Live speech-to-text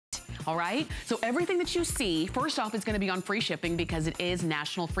all right? So everything that you see, first off, is gonna be on free shipping because it is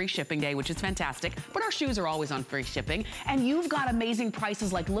National Free Shipping Day, which is fantastic, but our shoes are always on free shipping. And you've got amazing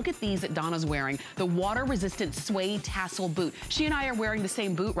prices, like look at these that Donna's wearing, the water-resistant suede tassel boot. She and I are wearing the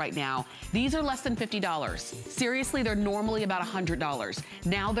same boot right now. These are less than $50. Seriously, they're normally about $100.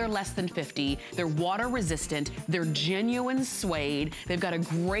 Now they're less than $50. They're water-resistant, they're genuine suede, they've got a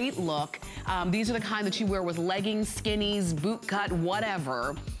great look. These are the kind that you wear with leggings, skinnies, boot cut,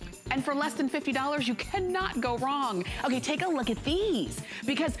 whatever. And for less than $50, you cannot go wrong. Okay, take a look at these,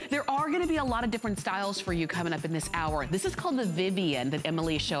 because there are gonna be a lot of different styles for you coming up in this hour. This is called the Vivian that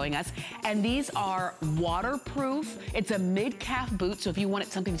Emily is showing us, and these are waterproof. It's a mid-calf boot, so if you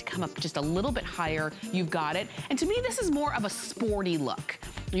wanted something to come up just a little bit higher, you've got it. And to me, this is more of a sporty look,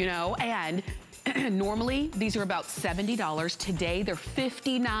 you know, and normally, these are about $70. Today, they're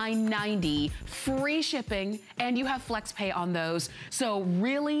 $59.90, free shipping, and you have flex pay on those. So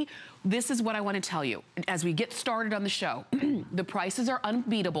really, this is what I want to tell you. As we get started on the show, the prices are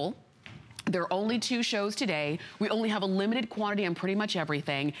unbeatable. There are only 2 shows today. We only have a limited quantity on pretty much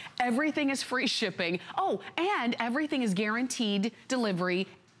everything. Everything is free shipping. Oh, and everything is guaranteed delivery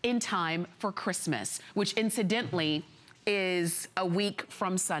in time for Christmas, which incidentally is a week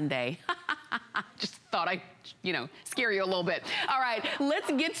from Sunday. Just thought I'd, you know, scare you a little bit. All right, let's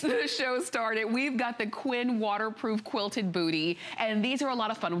get to the show started. We've got the Quinn waterproof quilted bootie, and these are a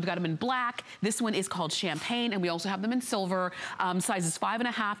lot of fun. We've got them in black. This one is called champagne, and we also have them in silver, sizes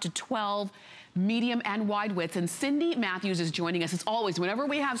 5.5 to 12. Medium and wide widths. And Cindy Matthews is joining us as always. Whenever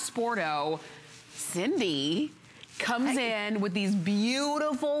we have Sporto, Cindy comes in with these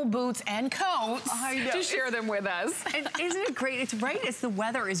beautiful boots and coats to share them with us. And isn't it great? It's right as the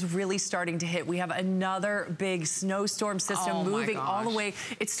weather is really starting to hit. We have another big snowstorm system moving all the way.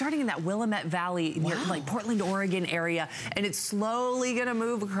 It's starting in that Willamette Valley, near like Portland, Oregon area, and it's slowly gonna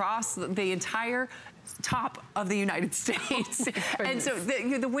move across the entire top of the United States. And so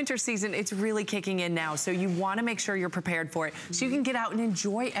the winter season, it's really kicking in now. So you want to make sure you're prepared for it so you can get out and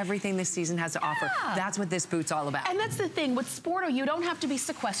enjoy everything this season has to offer. That's what this boot's all about. And that's the thing with Sporto, you don't have to be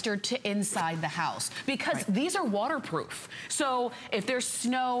sequestered to inside the house because these are waterproof. So if there's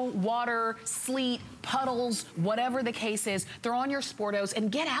snow, water, sleet, puddles, whatever the case is, throw on your Sportos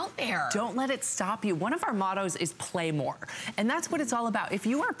and get out there. Don't let it stop you. One of our mottos is play more. And that's what it's all about. If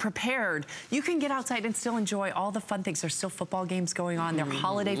you are prepared, you can get outside and still enjoy all the fun things. There's still football games going on. There are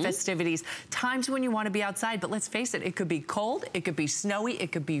holiday festivities, times when you want to be outside. But let's face it, it could be cold, it could be snowy,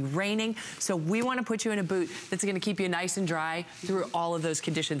 it could be raining. So we want to put you in a boot that's going to keep you nice and dry through all of those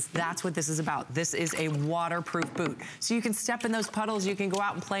conditions. That's what this is about. This is a waterproof boot. So you can step in those puddles, you can go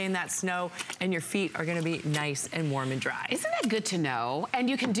out and play in that snow, and your feet are going to be nice and warm and dry. Isn't that good to know? And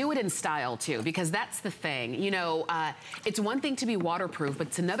you can do it in style too, because that's the thing. You know, it's one thing to be waterproof, but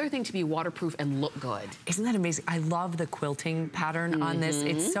it's another thing to be waterproof and look good. Isn't that amazing? I love the quilting pattern on this.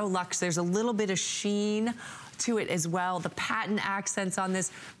 It's so luxe. There's a little bit of sheen to it as well. The patent accents on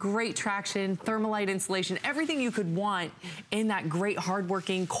this, great traction, thermalite insulation, everything you could want in that great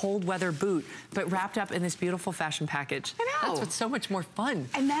hardworking cold weather boot, but wrapped up in this beautiful fashion package. I know. That's what's so much more fun.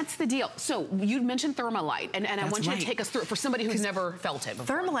 And that's the deal. So you mentioned thermalite, and I want you to take us through it for somebody who's never felt it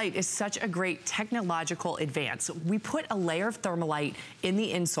before. Thermalite is such a great technological advance. We put a layer of thermalite in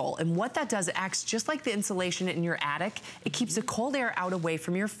the insole, and what that does, it acts just like the insulation in your attic. It keeps the cold air out away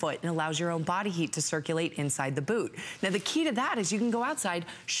from your foot and allows your own body heat to circulate inside the boot. Now the key to that is you can go outside,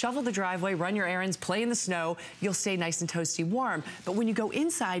 shovel the driveway, run your errands, play in the snow, you'll stay nice and toasty warm. But when you go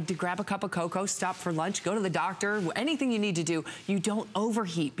inside to grab a cup of cocoa, stop for lunch, go to the doctor, anything you need to do, you don't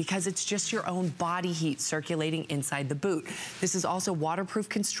overheat because it's just your own body heat circulating inside the boot. This is also waterproof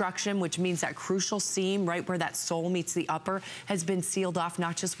construction, which means that crucial seam right where that sole meets the upper has been sealed off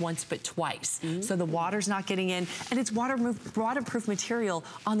not just once but twice. So the water's not getting in, and it's waterproof material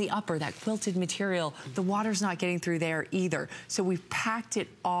on the upper, that quilted material. The water's not getting through there either. So we've packed it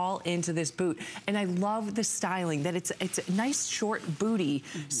all into this boot. And I love the styling, that it's a nice short booty,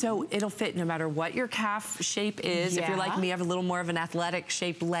 so it'll fit no matter what your calf shape is. If you're like me, you have a little more of an athletic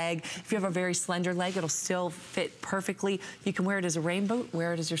shaped leg. If you have a very slender leg, it'll still fit perfectly. You can wear it as a rain boot,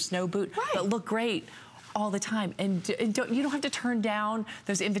 wear it as your snow boot, but look great all the time. And you don't have to turn down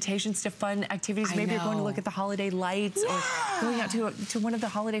those invitations to fun activities. Maybe you're going to look at the holiday lights or going out to one of the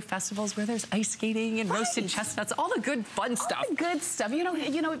holiday festivals where there's ice skating and roasted chestnuts, all the good fun stuff. All the good stuff.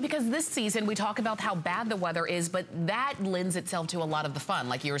 You know, because this season we talk about how bad the weather is, but that lends itself to a lot of the fun,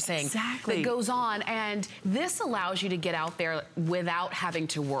 like you were saying, that goes on. And this allows you to get out there without having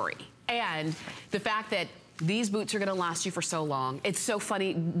to worry. And the fact that These boots are gonna last you for so long. It's so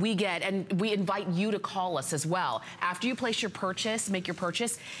funny, we invite you to call us as well. After you place your purchase, make your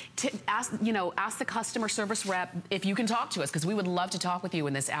purchase, to ask the customer service rep if you can talk to us, because we would love to talk with you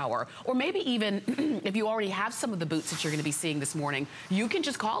in this hour. Or maybe even if you already have some of the boots that you're gonna be seeing this morning, you can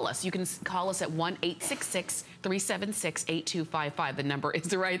just call us. You can call us at 1-866-376-8255. The number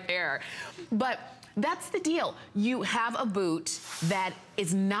is right there. But that's the deal. You have a boot that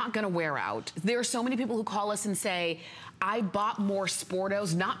is not gonna wear out. There are so many people who call us and say, I bought more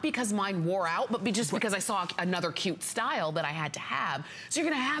Sportos, not because mine wore out, but just because I saw another cute style that I had to have. So you're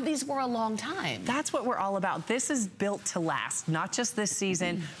gonna have these for a long time. That's what we're all about. This is built to last, not just this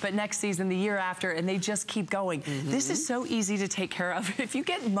season, but next season, the year after, and they just keep going. This is so easy to take care of. If you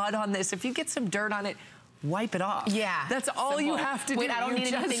get mud on this, if you get some dirt on it, wipe it off. Yeah. That's all you have to do. Wait, I don't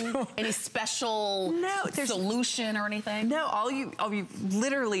need anything, any special solution or anything? No, all you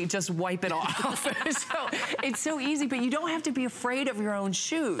literally just wipe it off. So it's so easy, but you don't have to be afraid of your own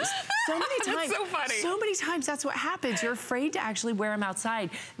shoes. So many times, that's so funny. So many times that's what happens. You're afraid to actually wear them outside.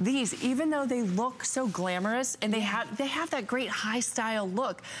 These, even though they look so glamorous and they have that great high style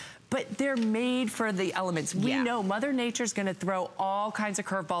look, but they're made for the elements. We know Mother Nature's gonna throw all kinds of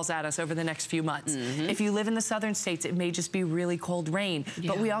curveballs at us over the next few months. If you live in the southern states, it may just be really cold rain,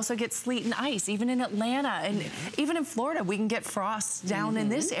 but we also get sleet and ice, even in Atlanta, and even in Florida, we can get frost down in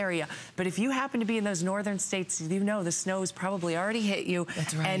this area. But if you happen to be in those northern states, you know the snow has probably already hit you.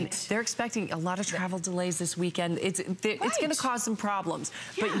 That's right. And they're expecting a lot of travel delays this weekend. It's gonna cause some problems.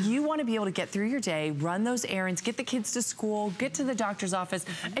 But you wanna be able to get through your day, run those errands, get the kids to school, get to the doctor's office,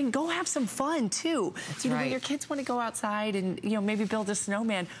 and go have some fun too. When your kids want to go outside and maybe build a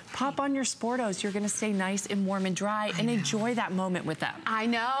snowman, pop on your Sportos. You're going to stay nice and warm and dry and enjoy that moment with them. I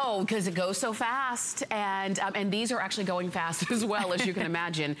know, because it goes so fast, and these are actually going fast as well, as you can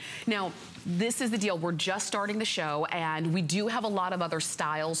imagine. Now, this is the deal. We're just starting the show, and we do have a lot of other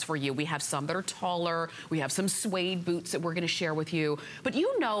styles for you. We have some that are taller. We have some suede boots that we're going to share with you. But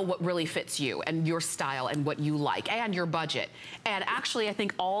you know what really fits you and your style and what you like and your budget. And actually, I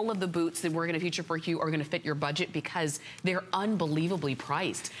think all of the boots that we're going to feature for you are going to fit your budget because they're unbelievably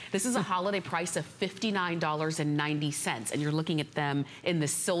priced. This is a holiday price of $59.90, and you're looking at them in the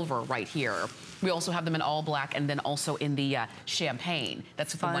silver right here. We also have them in all black and then also in the champagne.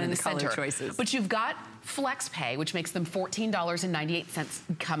 That's the one in the center. Choices. But you've got Flex Pay, which makes them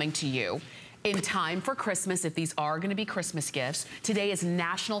 $14.98 coming to you in time for Christmas, if these are gonna be Christmas gifts. Today is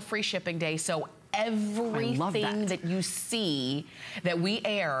National Free Shipping Day, so everything that you see that we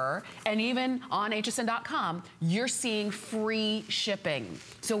air, and even on hsn.com, you're seeing free shipping.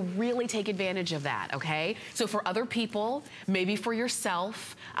 So really take advantage of that, okay? So for other people, maybe for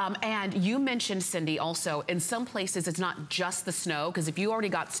yourself, and you mentioned, Cindy, also, in some places it's not just the snow, because if you already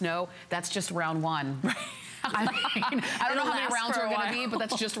got snow, that's just round one. I mean, I don't know how many rounds are gonna be, but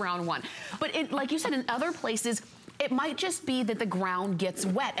that's just round one. But like you said, in other places, it might just be that the ground gets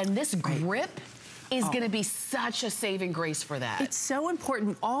wet, and this grip is gonna be such a saving grace for that. It's so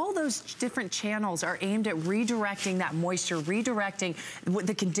important. All those different channels are aimed at redirecting that moisture, redirecting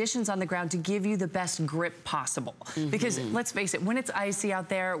the conditions on the ground to give you the best grip possible. Because let's face it, when it's icy out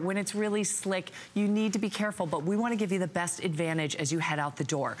there, when it's really slick, you need to be careful, but we wanna give you the best advantage as you head out the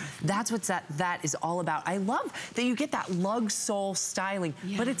door. That's what that is all about. I love that you get that lug sole styling,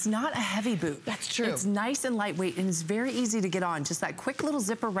 but it's not a heavy boot. That's true. It's nice and lightweight, and it's very easy to get on. Just that quick little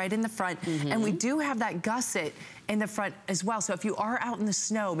zipper right in the front, and we do have that gusset in the front as well. So if you are out in the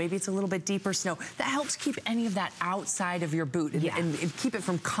snow, maybe it's a little bit deeper snow, that helps keep any of that outside of your boot and keep it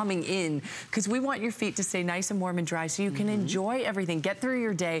from coming in, because we want your feet to stay nice and warm and dry so you can enjoy everything, get through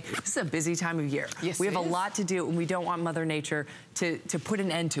your day. This is a busy time of year. Yes, we have a lot to do, and we don't want Mother Nature to put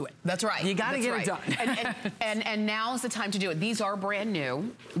an end to it. That's right. You gotta get it done. And now's the time to do it. These are brand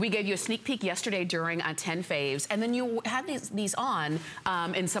new. We gave you a sneak peek yesterday during 10 Faves, and then you had these on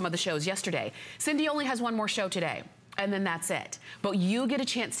in some of the shows yesterday. Cindy only has one more show today, and then that's it. But you get a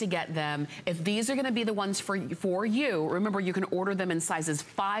chance to get them. If these are gonna be the ones for you, remember you can order them in sizes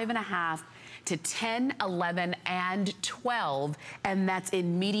 5.5 to 10, 11, and 12, and that's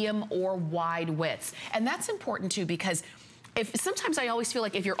in medium or wide widths. And that's important too, because sometimes I always feel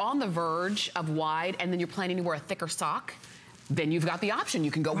like if you're on the verge of wide and then you're planning to wear a thicker sock, then you've got the option.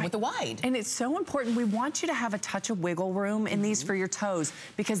 You can go with the wide. And it's so important. We want you to have a touch of wiggle room in these for your toes,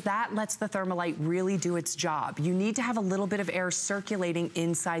 because that lets the Thermalite really do its job. You need to have a little bit of air circulating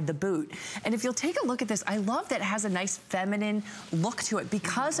inside the boot. And if you'll take a look at this, I love that it has a nice feminine look to it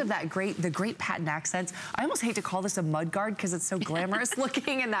because of that the great patent accents. I almost hate to call this a mud guard because it's so glamorous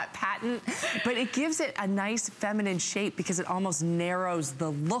looking in that patent, but it gives it a nice feminine shape because it almost narrows the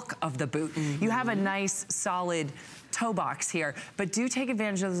look of the boot. You have a nice solid toe box here, but do take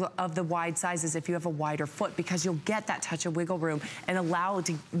advantage of the wide sizes if you have a wider foot, because you'll get that touch of wiggle room and allow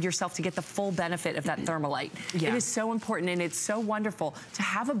yourself to get the full benefit of that Thermalite. It is so important, and it's so wonderful to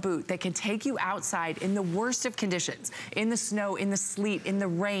have a boot that can take you outside in the worst of conditions, in the snow, in the sleet, in the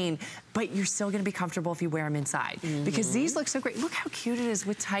rain, but you're still gonna be comfortable if you wear them inside. Because these look so great. Look how cute it is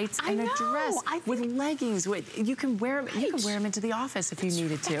with tights and a dress, with leggings. You can wear them. You can wear them into the office if you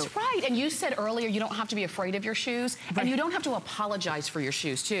needed to. That's right. And you said earlier you don't have to be afraid of your shoes, and you don't have to apologize for your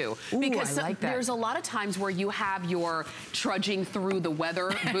shoes too. Because I like that. There's a lot of times where you have your trudging through the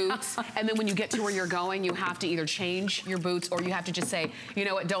weather boots, and then when you get to where you're going, you have to either change your boots or you have to just say, you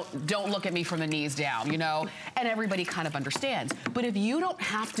know what, don't look at me from the knees down, you know? And everybody kind of understands. But if you don't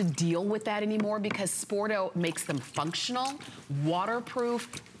have to deal with that anymore, because Sporto makes them functional, waterproof,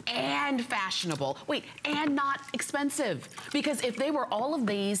 and fashionable. Wait, and not expensive. Because if they were all of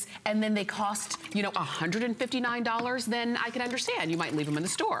these and then they cost, you know, $159, then I can understand. You might leave them in the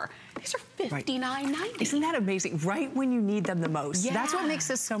store. These are $59.90. Isn't that amazing? Right when you need them the most. Yeah. That's what makes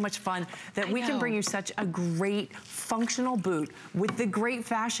this so much fun, that we can bring you such a great functional boot with the great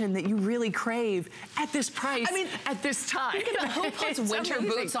fashion that you really crave at this price, I mean, at this time. Who puts winter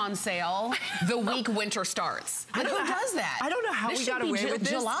boots on sale the week winter starts? Who does that? I don't know how we got away with this.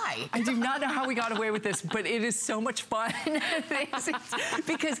 July. I do not know how we got away with this, but it is so much fun.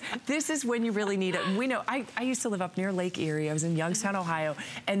 Because this is when you really need it. And we know, I used to live up near Lake Erie. I was in Youngstown, Ohio,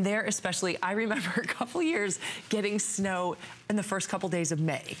 and there especially, I remember a couple years getting snow in the first couple days of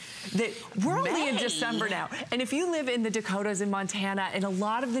May. We're only in December now. And if you live in the Dakotas and Montana and a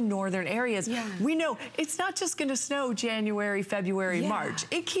lot of the northern areas, we know it's not just gonna snow January, February, March.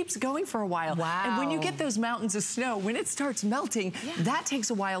 It keeps going for a while. And when you get those mountains of snow, when it starts melting, that takes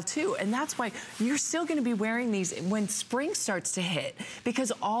a while too. And that's why you're still gonna be wearing these when spring starts to hit,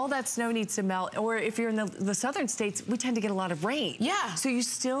 because all that snow needs to melt. Or if you're in the southern states, we tend to get a lot of rain. So you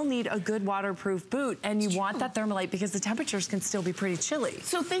still need a good waterproof boot, and you want that Thermalite because the temperatures can still be pretty chilly.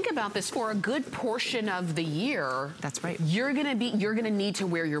 So think about this, for a good portion of the year, that's right, you're gonna need to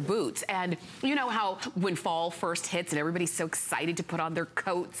wear your boots. And you know how when fall first hits and everybody's so excited to put on their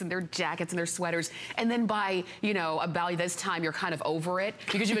coats and their jackets and their sweaters, and then by, you know, about this time you're kind of over it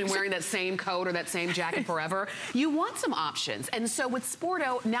because you've been wearing that same coat or that same jacket forever. You want some options. And so with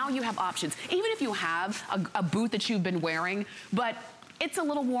Sporto, now you have options. Even if you have a boot that you've been wearing, but it's a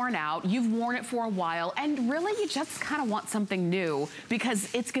little worn out, you've worn it for a while, and really you just kind of want something new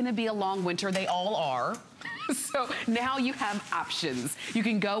because it's gonna be a long winter, they all are. So now you have options. You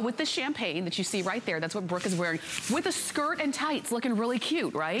can go with the champagne that you see right there. That's what Brooke is wearing, with a skirt and tights, looking really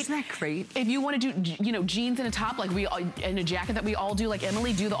cute, right? Isn't that great? If you want to do, you know, jeans and a top, like and a jacket that we all do, like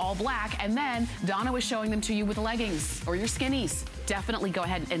Emily, do the all black, and then Donna was showing them to you with leggings or your skinnies. Definitely go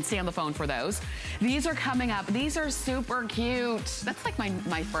ahead and stay on the phone for those. These are coming up. These are super cute. That's like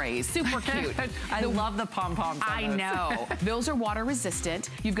my phrase, super cute. I love the pom-poms. I know. Those are water resistant.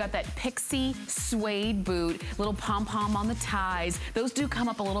 You've got that pixie suede boot, little pom-pom on the ties. Those do come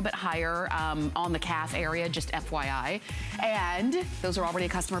up a little bit higher on the calf area, just FYI. And those are already a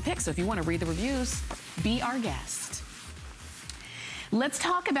customer pick, so if you want to read the reviews, be our guest. Let's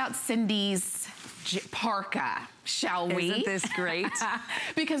talk about Cindy's parka, shall we? Isn't this great?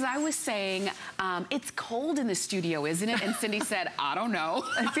 Because I was saying, it's cold in the studio, isn't it? And Cindy said, I don't know.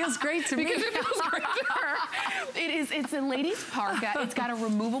 It feels great to me. Because it feels great to her. It's a ladies parka. It's got a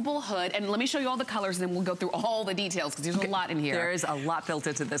removable hood. And let me show you all the colors, and then we'll go through all the details, because there's a lot in here. There is a lot built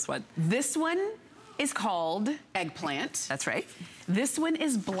into this one. This one is called Eggplant. That's right. This one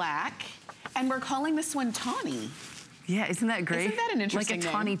is black, and we're calling this one Tawny. Yeah, isn't that great? Isn't that an interesting name? Like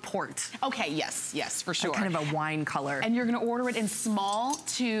a tawny port. Okay, yes, for sure. Kind of a wine color. And you're gonna order it in small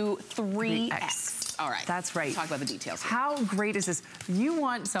to 3X. All right. That's right. Let's talk about the details here. How great is this? You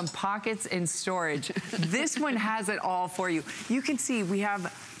want some pockets and storage. This one has it all for you. You can see we have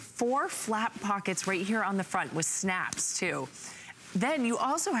 4 flap pockets right here on the front with snaps too. Then you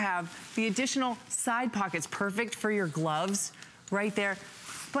also have the additional side pockets, perfect for your gloves right there.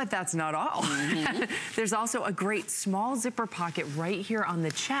 But that's not all. There's also a great small zipper pocket right here on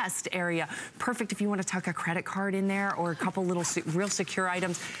the chest area. Perfect if you want to tuck a credit card in there or a couple little real secure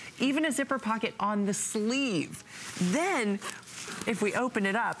items. Even a zipper pocket on the sleeve. Then, if we open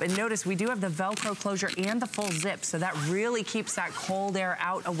it up, and notice we do have the Velcro closure and the full zip, so that really keeps that cold air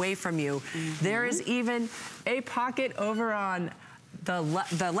out away from you. There is even a pocket over on the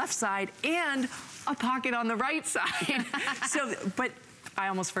left side and a pocket on the right side. But I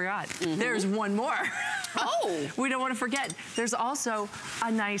almost forgot. There's one more. Oh! We don't want to forget. There's also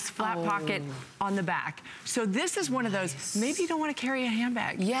a nice flat pocket on the back. So this is one of those, maybe you don't want to carry a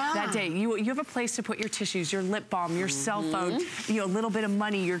handbag that day. You have a place to put your tissues, your lip balm, your cell phone, you know, a little bit of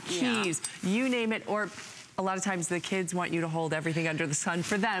money, your keys, you name it, or a lot of times the kids want you to hold everything under the sun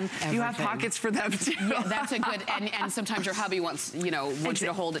for them. Everything. You have pockets for them too. Yeah, that's a good, and sometimes your hubby wants, you know, wants you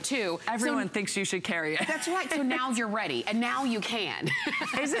to hold it too. Everyone thinks you should carry it. That's right, so now you're ready, and now you can.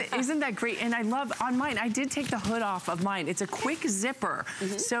 Isn't that great? And I love, on mine, I did take the hood off of mine. It's a quick zipper,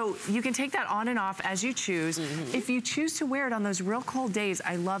 so you can take that on and off as you choose. If you choose to wear it on those real cold days,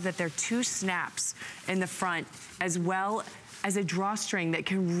 I love that there are 2 snaps in the front, as well as a drawstring that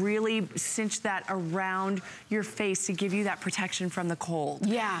can really cinch that around your face to give you that protection from the cold.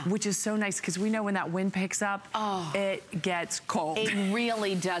 Yeah. Which is so nice, because we know when that wind picks up, it gets cold. It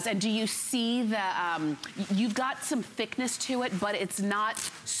really does. And do you see the, you've got some thickness to it, but it's not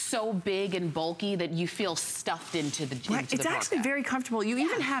so big and bulky that you feel stuffed into the It's actually very comfortable. You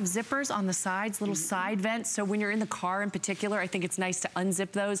even have zippers on the sides, little side vents. So when you're in the car in particular, I think it's nice to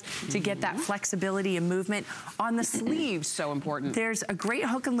unzip those to get that flexibility and movement. On the sleeves, so important. There's a great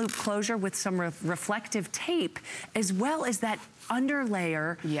hook and loop closure with some reflective tape, as well as that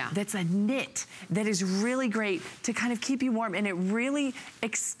underlayer that's a knit that is really great to kind of keep you warm, and it really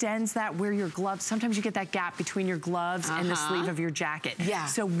extends that where your gloves, sometimes you get that gap between your gloves and the sleeve of your jacket.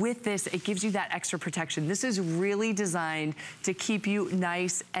 So with this, it gives you that extra protection. This is really designed to keep you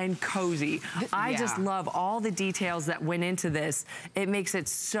nice and cozy. I just love all the details that went into this. It makes it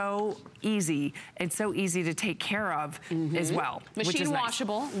so easy and so easy to take care of as well. Machine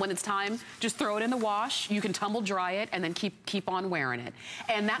washable. When it's time, just throw it in the wash. You can tumble dry it and then keep on wearing it.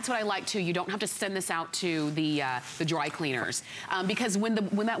 And that's what I like too. You don't have to send this out to the dry cleaners, because when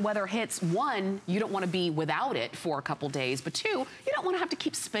that weather hits, 1, you don't want to be without it for a couple days, but 2, you don't want to have to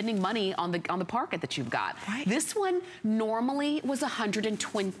keep spending money on the parka that you've got. This one normally was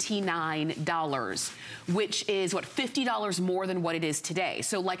 $129, which is what, $50 more than what it is today.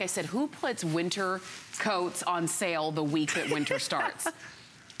 So like I said, who puts winter coats on sale the week that winter starts?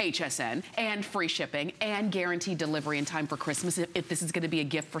 HSN, and free shipping, and guaranteed delivery in time for Christmas if this is going to be a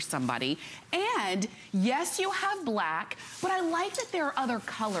gift for somebody. And yes, you have black, but I like that there are other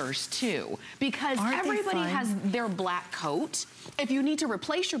colors too, because everybody has their black coat. If you need to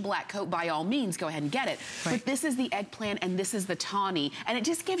replace your black coat, by all means, go ahead and get it. But this is the eggplant and this is the tawny, and it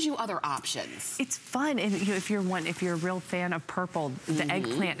just gives you other options. It's fun, and if you're a real fan of purple, the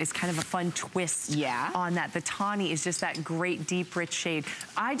eggplant is kind of a fun twist on that. The tawny is just that great deep rich shade.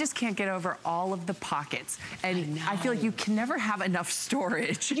 I just can't get over all of the pockets, and I feel like you can never have enough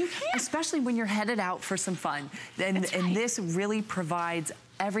storage. You can't. Especially when you're headed out for some fun. And this really provides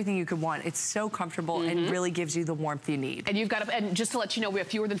everything you could want. It's so comfortable and really gives you the warmth you need. And you've got to, and just to let you know, we have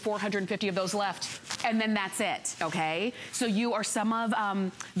fewer than 450 of those left, and then that's it, okay? So you are some of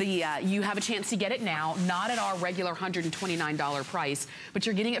you have a chance to get it now, not at our regular $129 price, but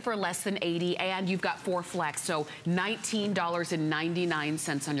you're getting it for less than $80, and you've got 4 flex, so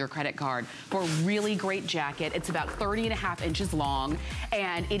 $19.99 on your credit card for a really great jacket. It's about 30.5 inches long,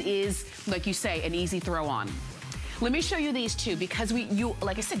 and it is, like you say, an easy throw on. Let me show you these two, because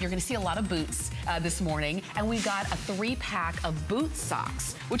like I said, you're gonna see a lot of boots this morning, and we've got a 3-pack of boot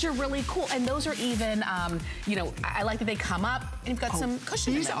socks, which are really cool. And those are even, you know, I like that they come up and you've got some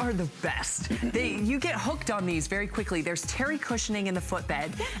cushioning. These are the best. You get hooked on these very quickly. There's terry cushioning in the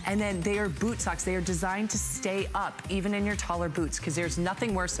footbed, and then they are boot socks. They are designed to stay up, even in your taller boots, because there's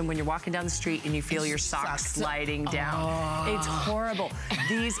nothing worse than when you're walking down the street and you feel your socks sliding down. It's horrible.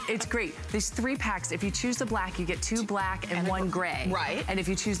 It's great. These 3 packs, if you choose the black, you get 2 black and 1 gray. Right. And if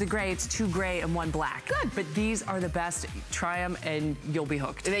you choose the gray, it's 2 gray and 1 black. Good. But these are the best. Try them and you'll be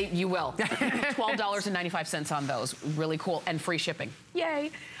hooked. You will. $12.95 on those. Really cool. And free shipping.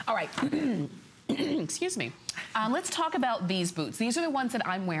 Yay. All right. Excuse me. Let's talk about these boots. These are the ones that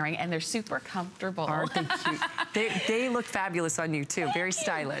I'm wearing, and they're super comfortable. Aren't they cute? They look fabulous on you, too. Very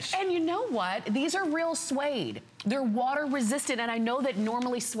stylish. And you know what? These are real suede. They're water resistant, and I know that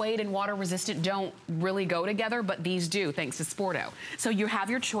normally suede and water resistant don't really go together, but these do, thanks to Sporto. So you have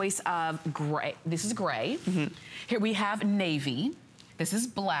your choice of gray. This is gray. Here we have navy. This is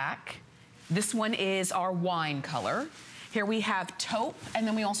black. This one is our wine color. Here we have taupe, and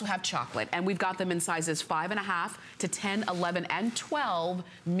then we also have chocolate. And we've got them in sizes 5.5 to 10, 11, and 12,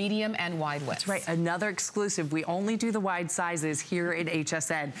 medium and wide widths. That's right, another exclusive. We only do the wide sizes here at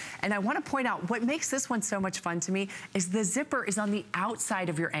HSN. And I want to point out, what makes this one so much fun to me is the zipper is on the outside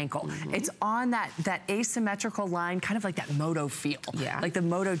of your ankle. It's on that asymmetrical line, kind of like that moto feel. Yeah. Like the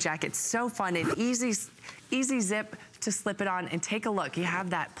moto jacket. So fun and easy zip to slip it on, and take a look. You have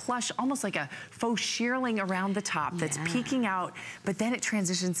that plush, almost like a faux shearling around the top that's peeking out, but then it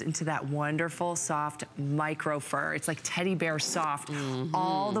transitions into that wonderful, soft micro fur. It's like teddy bear soft,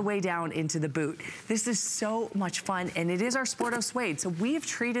 all the way down into the boot. This is so much fun, and it is our Sporto suede. So we have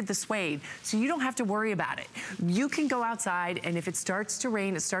treated the suede, so you don't have to worry about it. You can go outside, and if it starts to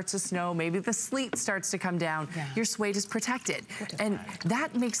rain, it starts to snow, maybe the sleet starts to come down, your suede is protected. And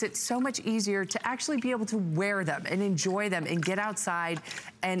that makes it so much easier to actually be able to wear them and enjoy them and get outside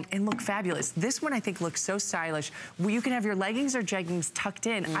and look fabulous. This one I think looks so stylish. You can have your leggings or jeggings tucked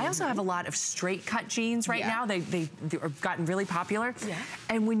in. I also have a lot of straight cut jeans right now. They've gotten really popular.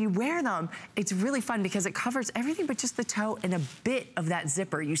 And when you wear them, it's really fun because it covers everything but just the toe and a bit of that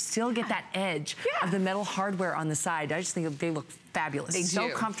zipper. You still get that edge of the metal hardware on the side. I just think they look fabulous. They so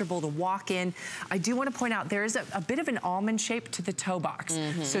comfortable to walk in. I do want to point out there is a bit of an almond shape to the toe box.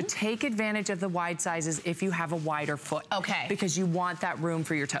 So take advantage of the wide sizes if you have a wider foot. Because you want that room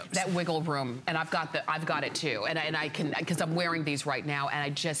for your toes. That wiggle room, and I've got it too. And I can, because I'm wearing these right now,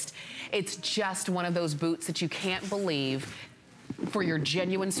 and it's just one of those boots that you can't believe, for your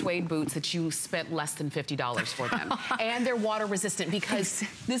genuine suede boots, that you spent less than $50 for them. And they're water resistant, because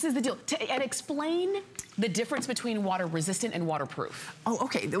this is the deal. And explain the difference between water resistant and waterproof. Oh,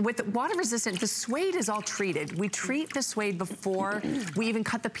 okay. With the water resistant, the suede is all treated. We treat the suede before we even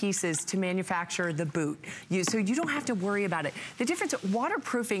cut the pieces to manufacture the boot. So you don't have to worry about it. The difference,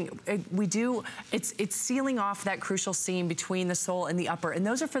 waterproofing, it's sealing off that crucial seam between the sole and the upper. And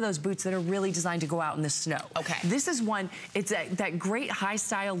those are for those boots that are really designed to go out in the snow. This is one, it's that great high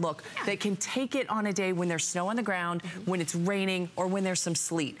style look that can take it on a day when there's snow on the ground, when it's raining, or when there's some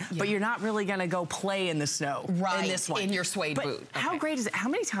sleet. But you're not really gonna go play in the snow in this one. In your suede boot. How great is it? How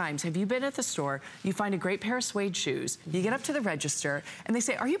many times have you been at the store, you find a great pair of suede shoes, you get up to the register, and they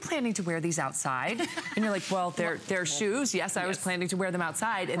say, are you planning to wear these outside? And you're like, well, they're shoes. Yes, I was planning to wear them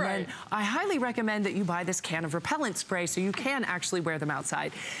outside. And then I highly recommend that you buy this can of repellent spray so you can actually wear them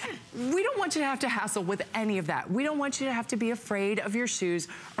outside. We don't want you to have to hassle with any of that. We don't want you to have to be afraid of your shoes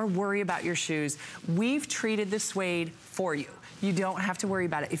or worry about your shoes. We've treated the suede for you. You don't have to worry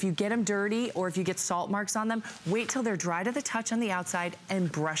about it. If you get them dirty or if you get salt marks on them, wait till they're dry to the touch on the outside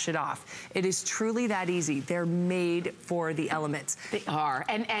and brush it off. It is truly that easy. They're made for the elements. They are.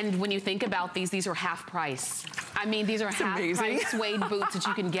 And when you think about these are half price. I mean, these are half price suede boots that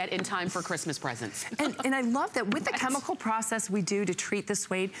you can get in time for Christmas presents. And I love that with the chemical process we do to treat the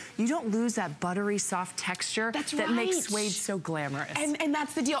suede, you don't lose that buttery soft texture that makes suede so glamorous. And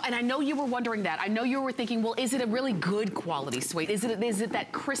that's the deal. And I know you were wondering that. I know you were thinking, well, is it a really good quality suede? Is it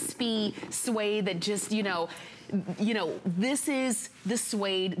that crispy suede that just, you know, this is the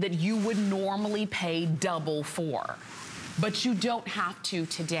suede that you would normally pay double for, but you don't have to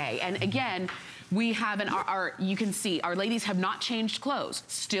today. And again, we have you can see our ladies have not changed clothes.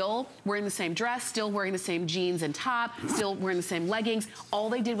 Still wearing the same dress, still wearing the same jeans and top, still wearing the same leggings. All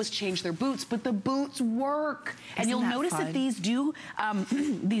they did was change their boots, but the boots work. And you'll notice that these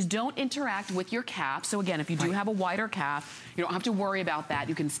don't interact with your calf. So again, if you do have a wider calf, you don't have to worry about that.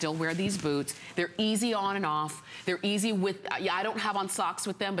 You can still wear these boots. They're easy on and off. They're easy with, I don't have on socks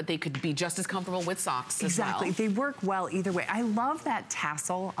with them, but they could be just as comfortable with socks as well. They work well either way. I love that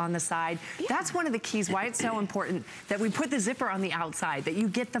tassel on the side. That's one of the keys why it's so important that we put the zipper on the outside, that you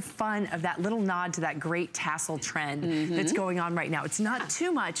get the fun of that little nod to that great tassel trend that's going on right now. It's not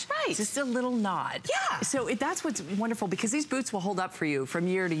too much, it's just a little nod. So that's what's wonderful, because these boots will hold up for you from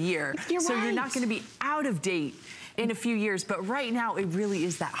year to year. So you're not gonna be out of date in a few years, but right now it really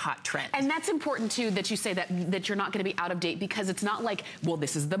is that hot trend. And that's important too, that you say that you're not gonna be out of date, because it's not like, well,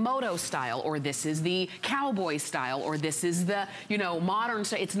 this is the moto style, or this is the cowboy style, or this is the, modern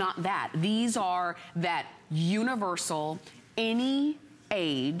style. It's not that. These are that universal, any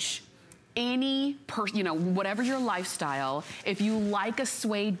age, any person, you know, whatever your lifestyle, if you like a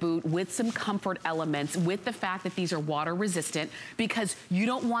suede boot with some comfort elements, with the fact that these are water resistant, because you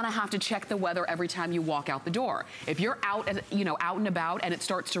don't want to have to check the weather every time you walk out the door. If you're out, you know, out and about and it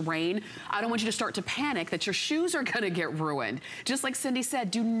starts to rain, I don't want you to start to panic that your shoes are going to get ruined. Just like Cindy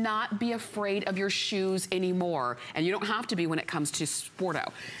said, do not be afraid of your shoes anymore. And you don't have to be when it comes to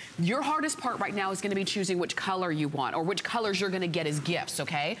Sporto. Your hardest part right now is going to be choosing which color you want or which colors you're going to get as gifts,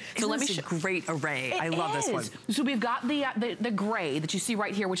 okay? So let me show. Great array. I love this one. So we've got the gray that you see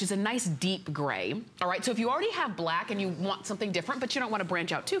right here, which is a nice deep gray. All right, so if you already have black and you want something different, but you don't want to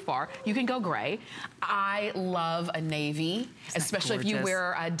branch out too far, you can go gray. I love a navy, especially if you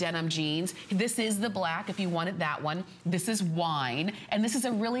wear denim jeans. This is the black if you wanted that one. This is wine, and this is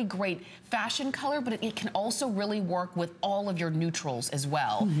a really great fashion color, but it can also really work with all of your neutrals as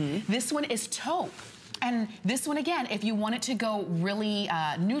well. This one is taupe. And this one, again, if you want it to go really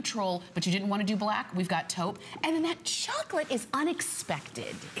neutral, but you didn't want to do black, we've got taupe. And then that chocolate is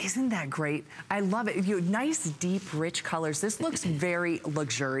unexpected. Isn't that great? I love it. Nice, deep, rich colors. This looks very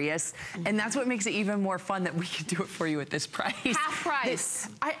luxurious. And that's what makes it even more fun that we can do it for you at this price. Half price.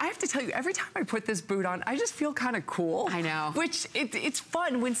 I have to tell you, every time I put this boot on, I just feel kind of cool. I know. Which, it's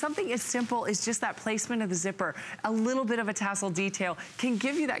fun when something as simple as just that placement of the zipper, a little bit of a tassel detail can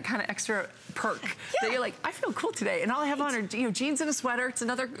give you that kind of extra perk. Yeah. You're like, I feel cool today, and all I have on are jeans and a sweater. It's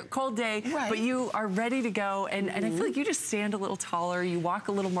another cold day, but you are ready to go, and I feel like you just stand a little taller. You walk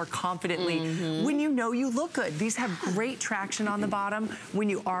a little more confidently when you know you look good. These have great traction on the bottom. When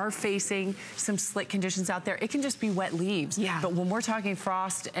you are facing some slick conditions out there, it can just be wet leaves. But when we're talking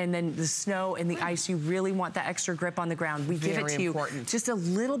frost and then the snow and the ice, you really want that extra grip on the ground. We give it to you just a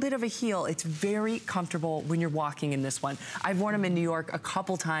little bit of a heel. It's very comfortable when you're walking in this one. I've worn them in New York a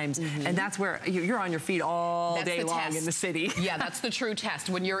couple times, and that's where you're on your feet all day long in the city. Yeah, that's the true test.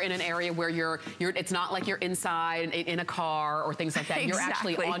 When you're in an area where it's not like you're inside in a car or things like that. You're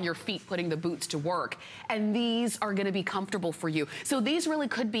actually on your feet putting the boots to work. And these are going to be comfortable for you. So these really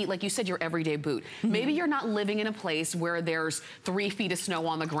could be, like you said, your everyday boot. Maybe you're not living in a place where there's 3 feet of snow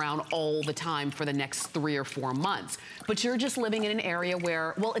on the ground all the time for the next 3 or 4 months. But you're just living in an area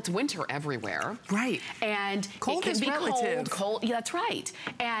where, well, it's winter everywhere. Right. And cold it can is be relative. cold. Yeah, that's right.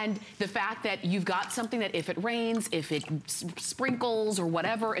 And the fact that you've got something that if it rains, if it sprinkles or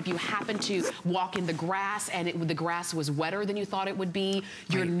whatever, if you happen to walk in the grass and the grass was wetter than you thought it would be,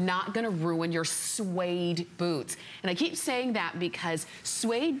 you're not going to ruin your suede boots. And I keep saying that because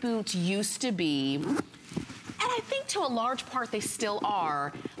suede boots used to be, and I think to a large part they still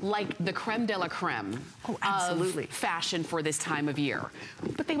are, like the creme de la creme of fashion for this time of year.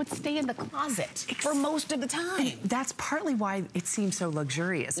 But they would stay in the closet for most of the time. And that's partly why it seems so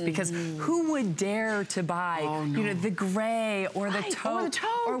luxurious, because who would dare to buy, you know, the gray or the taupe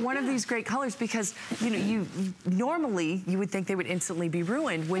or one of these great colors? Because, you know, normally you would think they would instantly be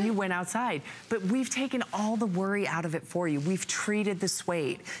ruined when you went outside. But we've taken all the worry out of it for you. We've treated the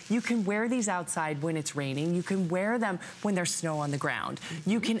suede. You can wear these outside when it's raining. You can wear them when there's snow on the ground.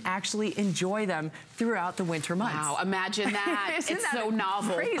 You can actually enjoy them throughout the winter months. Wow, imagine that. It's so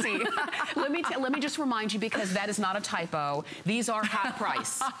novel. Crazy. Let me just remind you, because that is not a typo. These are half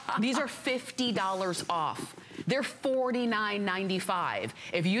price. These are $50 off. They're $49.95.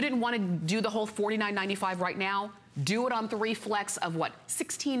 If you didn't want to do the whole $49.95 right now, do it on 3 flex of what?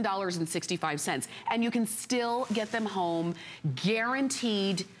 $16.65. And you can still get them home,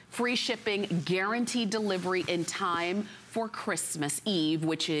 guaranteed free shipping, guaranteed delivery in time for Christmas Eve,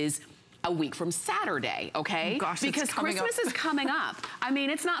 which is a week from Saturday, okay? Oh gosh, because Christmas is coming up. I mean,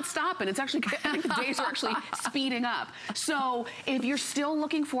 it's not stopping. It's actually, I think the days are actually speeding up. So if you're still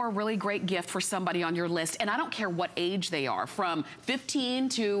looking for a really great gift for somebody on your list, and I don't care what age they are, from 15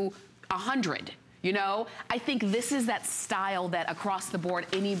 to 100, you know, I think this is that style that across the board,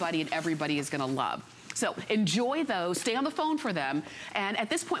 anybody and everybody is gonna love. So enjoy those, stay on the phone for them. And at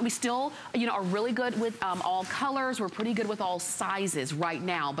this point, we still, you know, are really good with all colors. We're pretty good with all sizes right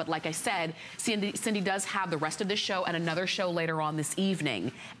now. But like I said, Cindy does have the rest of this show and another show later on this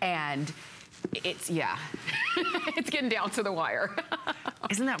evening. And it's, yeah, it's getting down to the wire.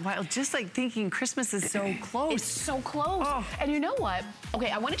 Isn't that wild? Just like thinking Christmas is so close. It's so close. Oh. And you know what?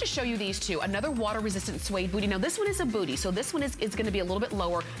 Okay, I wanted to show you these two. Another water-resistant suede bootie. Now, this one is a bootie, so this one is going to be a little bit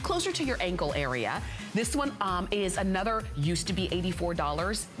lower, closer to your ankle area. This one is another, used to be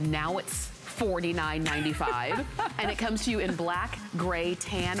 $84. Now it's $49.95. And it comes to you in black, gray,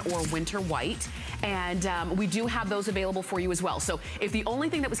 tan, or winter white. And we do have those available for you as well. So if the only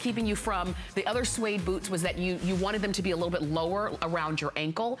thing that was keeping you from the other suede boots was that you wanted them to be a little bit lower around your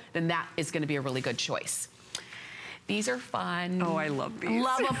ankle, then that is going to be a really good choice. These are fun. Oh, I love these.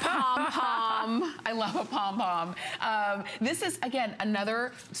 Love a pom-pom. I love a pom-pom. This is, again,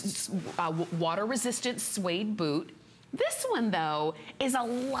 another water-resistant suede boot. This one, though, is a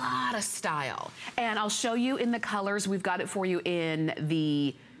lot of style. And I'll show you in the colors. We've got it for you in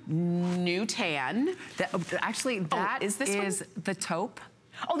the new tan. Actually, that is the taupe.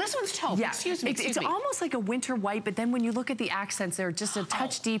 Oh, this one's taupe. Yeah. Excuse me. It's almost like a winter white, but then when you look at the accents, they're just a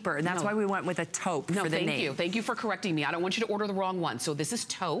touch deeper, and that's why we went with a taupe for the name. Thank you. Thank you for correcting me. I don't want you to order the wrong one. So this is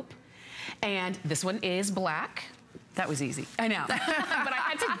taupe, and this one is black. That was easy. I know, but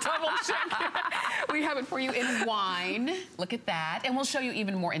I had to double check. We have it for you in wine. Look at that. And we'll show you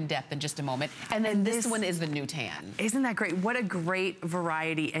even more in depth in just a moment. And then this one is the new tan. Isn't that great? What a great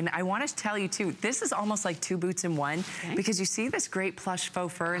variety. And I want to tell you too, this is almost like 2 boots in one, because you see this great plush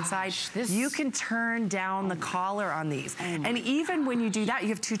faux fur inside. You can turn down the collar on these. And even when you do that, you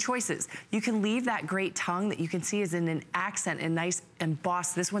have 2 choices. You can leave that great tongue that you can see is in an accent and nice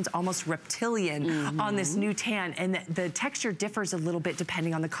embossed. This one's almost reptilian on this new tan. And the texture differs a little bit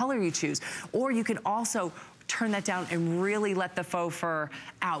depending on the color you choose. Or you can also turn that down and really let the faux fur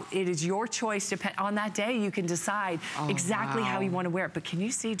out. It is your choice. On that day, you can decide exactly how you want to wear it. But can you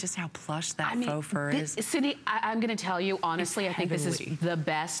see just how plush that faux fur is? Cindy, I'm going to tell you, honestly, I think this is the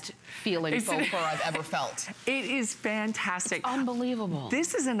best feeling faux fur I've ever felt. It is fantastic. It's unbelievable.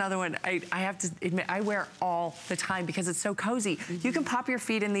 This is another one I have to admit I wear all the time because it's so cozy. You can pop your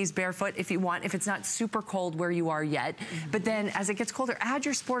feet in these barefoot if you want, if it's not super cold where you are yet. But then as it gets colder, add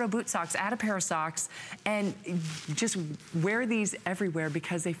your Sporto Boot socks, add a pair of socks, and just wear these everywhere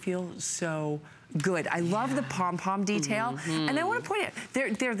because they feel so good. I love the pom-pom detail. And I want to point out,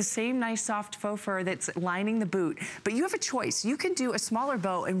 they're the same nice soft faux fur that's lining the boot, but you have a choice. You can do a smaller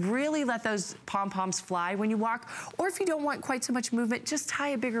bow and really let those pom-poms fly when you walk, or if you don't want quite so much movement, just tie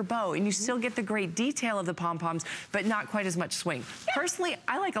a bigger bow and you still get the great detail of the pom-poms, but not quite as much swing. Personally,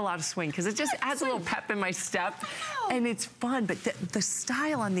 I like a lot of swing because it just adds a little pep in my step and it's fun, but the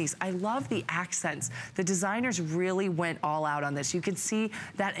style on these, I love the accents. The designers really went all out on this. You can see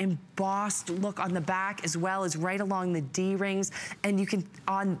that embossed look on the back as well as right along the D-rings. And you can,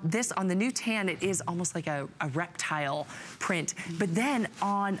 on the new tan, it is almost like a reptile print. But then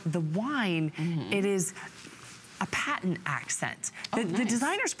on the wine, it is a patent accent. The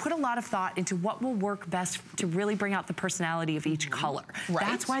designers put a lot of thought into what will work best to really bring out the personality of each color.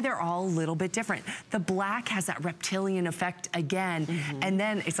 That's why they're all a little bit different. The black has that reptilian effect again, and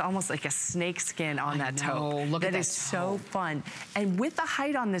then it's almost like a snake skin on that toe. Look at that is so fun. And with the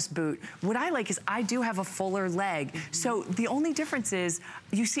height on this boot, what I like is I do have a fuller leg. So the only difference is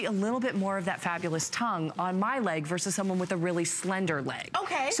you see a little bit more of that fabulous tongue on my leg versus someone with a really slender leg.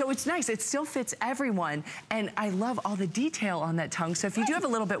 So it's nice. It still fits everyone. And I love all the detail on that tongue. So if you do have a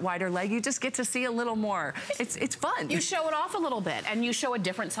little bit wider leg, you just get to see a little more. It's fun. You show it off a little bit, and you show a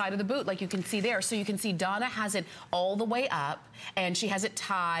different side of the boot, like you can see there. So you can see Donna has it all the way up, and she has it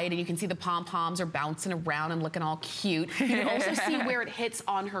tied, and you can see the pom-poms are bouncing around and looking all cute. You can also see where it hits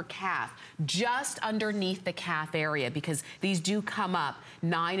on her calf, just underneath the calf area, because these do come up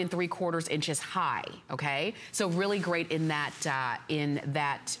 9 3/4 inches high, okay? So really great in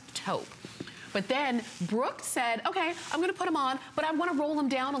that taupe. But then Brooke said, okay, I'm gonna put them on, but I wanna roll them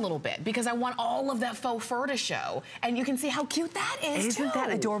down a little bit because I want all of that faux fur to show. And you can see how cute that is, Isn't that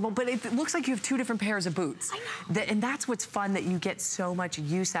adorable? But it looks like you have 2 different pairs of boots. I know. And that's what's fun, that you get so much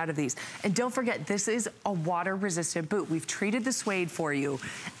use out of these. And don't forget, this is a water-resistant boot. We've treated the suede for you,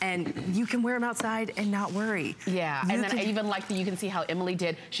 and you can wear them outside and not worry. Yeah, and then I even like that you can see how Emily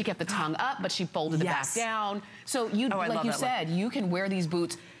did. She kept the tongue up, but she folded the back down. So like you said, you can wear these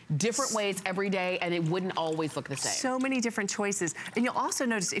boots different ways every day, and it wouldn't always look the same. So many different choices. And you'll also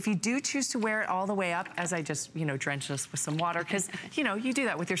notice if you do choose to wear it all the way up, as I just, drenched this with some water, because, you do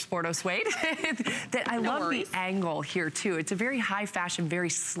that with your Sporto suede, that I love the angle here too. It's a very high fashion, very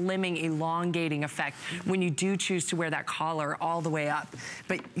slimming, elongating effect when you do choose to wear that collar all the way up.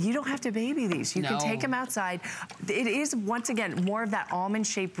 But you don't have to baby these. You can take them outside. It is, once again, more of that almond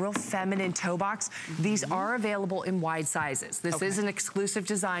shaped, real feminine toe box. These are available in wide sizes. This is an exclusive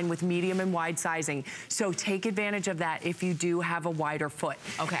design with medium and wide sizing. So take advantage of that if you do have a wider foot.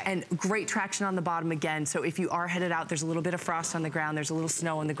 And great traction on the bottom again. So if you are headed out, there's a little bit of frost on the ground, there's a little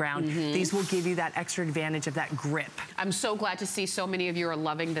snow on the ground. These will give you that extra advantage of that grip. I'm so glad to see so many of you are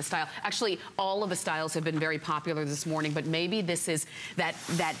loving this style. Actually, all of the styles have been very popular this morning, but maybe this is that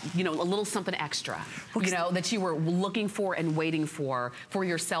a little something extra, that you were looking for and waiting for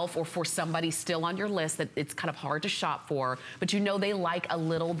yourself or for somebody still on your list, that it's kind of hard to shop for, but you know they like a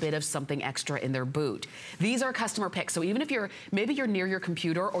little bit of something extra in their boot. These are customer picks, so even if maybe you're near your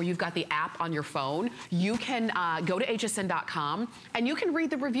computer or you've got the app on your phone, you can go to hsn.com and you can read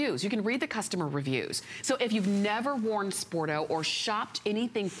the reviews. You can read the customer reviews. So if you've never worn Sporto or shopped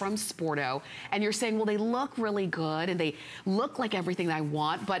anything from Sporto and you're saying, well, they look really good and they look like everything that I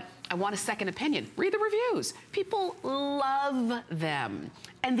want, but I want a second opinion. Read the reviews. People love them.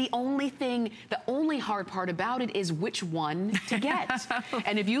 And the only hard part about it is which one to get.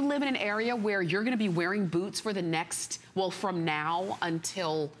 And if you live in an area where you're gonna be wearing boots for the next, well, from now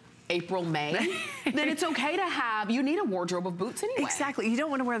until April, May, then it's okay to have, you need a wardrobe of boots anyway. Exactly, you don't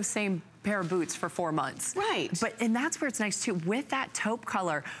wanna wear the same pair of boots for 4 months. Right. And that's where it's nice too. With that taupe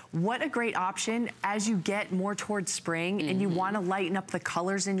color, what a great option as you get more towards spring and you want to lighten up the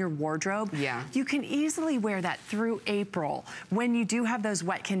colors in your wardrobe. Yeah. You can easily wear that through April when you do have those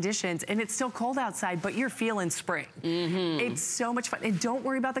wet conditions and it's still cold outside, but you're feeling spring. It's so much fun. And don't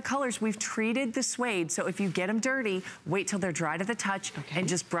worry about the colors. We've treated the suede, so if you get them dirty, wait till they're dry to the touch and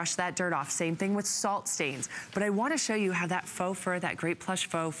just brush that dirt off. Same thing with salt stains. But I want to show you how that faux fur, that great plush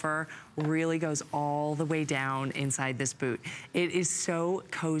faux fur, really goes all the way down inside this boot. It is so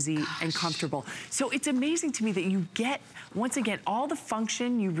cozy and comfortable. So it's amazing to me that you get, once again, all the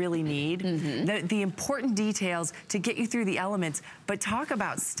function you really need, the important details to get you through the elements, but talk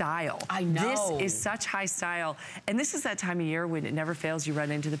about style. I know. This is such high style. And this is that time of year when it never fails. You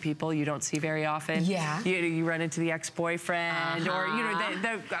run into the people you don't see very often. Yeah. You run into the ex-boyfriend or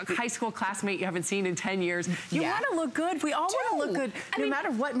the high school classmate you haven't seen in 10 years. You want to look good. We all want to look good, no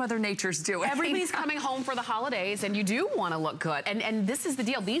matter what Mother Nature's doing. Everybody's coming home for the holidays and you do want to look good. And this is the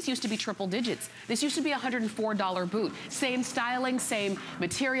deal. These used to be triple digits. This used to be a $104 boot. Same styling, same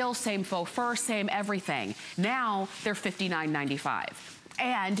material, same faux fur, same everything. Now they're $59.95.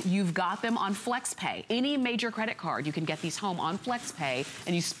 And you've got them on FlexPay. Any major credit card, you can get these home on FlexPay,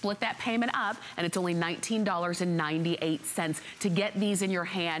 and you split that payment up, and it's only $19.98 to get these in your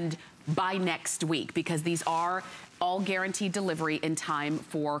hand by next week, because these are all guaranteed delivery in time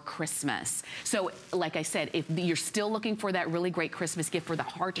for Christmas. So like I said, if you're still looking for that really great Christmas gift for the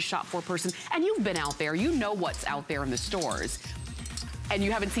hard to shop for person, and you've been out there, you know what's out there in the stores, and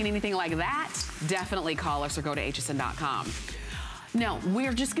you haven't seen anything like that, definitely call us or go to hsn.com. Now,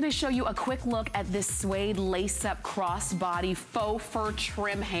 we're just gonna show you a quick look at this suede lace-up crossbody faux fur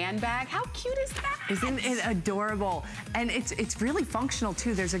trim handbag. How cute is that? Isn't it adorable? And it's really functional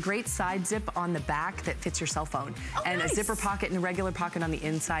too. There's a great side zip on the back that fits your cell phone. And a zipper pocket and a regular pocket on the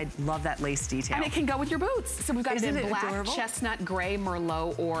inside. Love that lace detail. And it can go with your boots. So we've got it in black, adorable? chestnut, gray,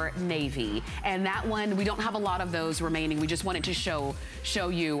 merlot, or navy. And that one, we don't have a lot of those remaining. We just wanted to show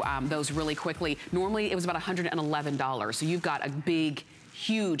you those really quickly. Normally, it was about $111. So you've got a big,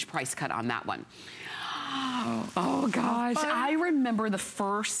 huge price cut on that one. Oh gosh, I remember the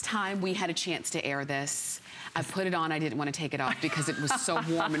first time we had a chance to air this. I put it on, I didn't want to take it off because it was so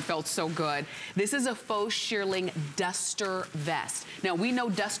warm and felt so good. This is a faux shearling duster vest. Now we know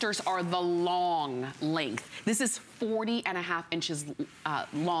dusters are the long length. This is 40.5 inches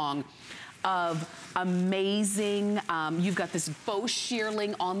long of amazing, you've got this faux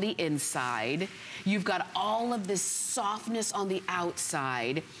shearling on the inside. You've got all of this softness on the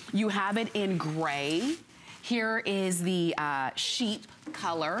outside. You have it in gray. Here is the sheep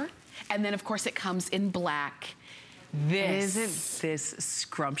color. And then of course it comes in black. Isn't this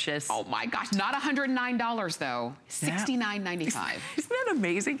scrumptious? Oh my gosh, not $109 though, $69.95. Isn't that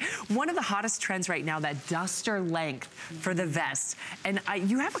amazing? One of the hottest trends right now, that duster length for the vest. And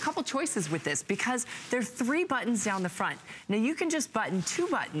you have a couple choices with this because there are 3 buttons down the front. Now you can just button 2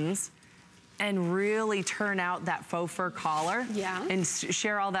 buttons and really turn out that faux fur collar and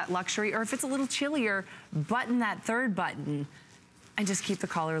share all that luxury. Or if it's a little chillier, button that 3rd button and just keep the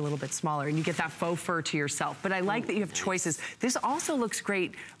collar a little bit smaller and you get that faux fur to yourself. But I like that you have choices. This also looks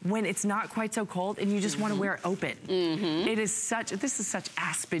great when it's not quite so cold and you just want to wear it open. This is such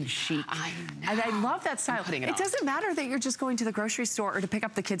aspen chic. I know. And I love that style. It doesn't matter that you're just going to the grocery store or to pick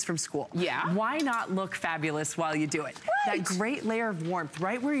up the kids from school. Why not look fabulous while you do it? That great layer of warmth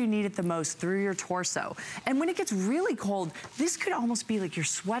right where you need it the most, through your torso. And when it gets really cold, this could almost be like your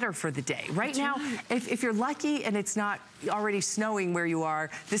sweater for the day. Right now, if you're lucky and it's not already snowing where you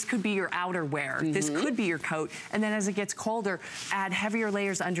are, this could be your outerwear. This could be your coat. And then as it gets colder, add heavier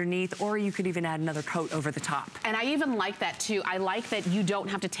layers underneath, or you could even add another coat over the top. And I even like that too. I like that you don't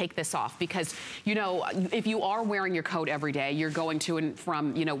have to take this off because, you know, if you are wearing your coat every day, you're going to and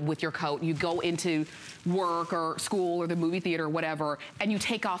from, you know, with your coat, you go into work or school or the movie theater or whatever, and you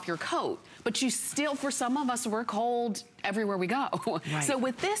take off your coat. But you still, for some of us, we're cold everywhere we go. Right. So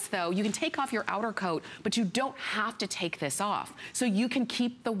with this though, you can take off your outer coat, but you don't have to take this off. So you can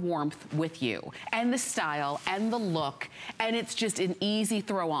keep the warmth with you, and the style, and the look, and it's just an easy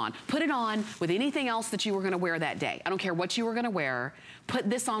throw on. Put it on with anything else that you were gonna wear that day. I don't care what you were gonna wear, put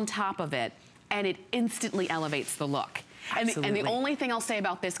this on top of it, and it instantly elevates the look. And the only thing I'll say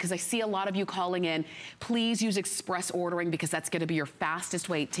about this, because I see a lot of you calling in, please use express ordering, because that's gonna be your fastest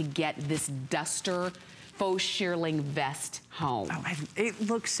way to get this duster faux shearling vest home. Oh, it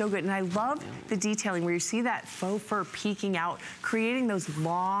looks so good. And I love the detailing where you see that faux fur peeking out, creating those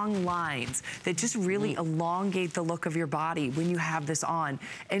long lines that just really elongate the look of your body when you have this on.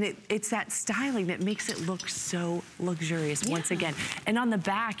 And it's that styling that makes it look so luxurious once again. And on the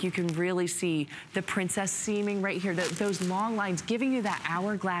back, you can really see the princess seaming right here, those long lines giving you that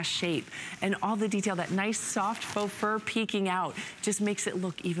hourglass shape, and all the detail, that nice soft faux fur peeking out just makes it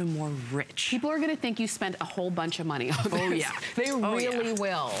look even more rich. People are gonna think you spent a whole bunch of money on this. Oh yeah. They really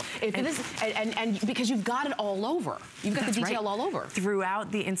will. If and because you've got it all over. You've got the detail all over.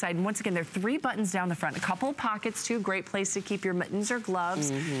 Throughout the inside. And once again, there are 3 buttons down the front. A couple of pockets too. Great place to keep your mittens or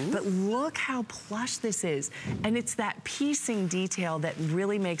gloves. But look how plush this is. And it's that piecing detail that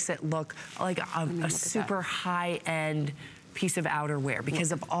really makes it look like a super high-end piece of outerwear,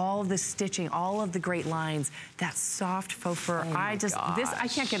 because of all the stitching, all of the great lines, that soft faux fur. I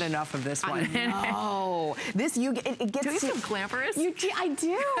can't get enough of this one. Oh, this it gets. Do you feel glamorous? I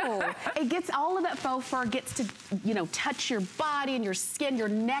do. It gets all of that faux fur gets to touch your body and your skin, your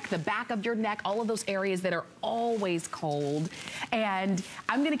neck, the back of your neck, all of those areas that are always cold. And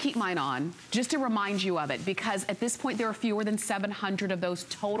I'm gonna keep mine on just to remind you of it, because at this point there are fewer than 700 of those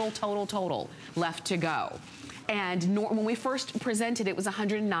total left to go. And when we first presented, it was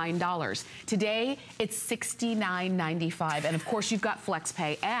 $109. Today, it's $69.95. And of course, you've got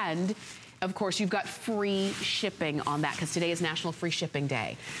FlexPay, and of course, you've got free shipping on that, because today is National Free Shipping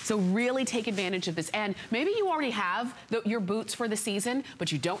Day. So really take advantage of this. And maybe you already have your boots for the season,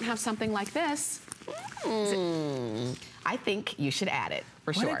 but you don't have something like this. I think you should add it,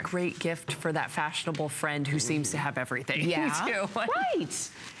 for sure. What a great gift for that fashionable friend who seems to have everything. Yeah, right.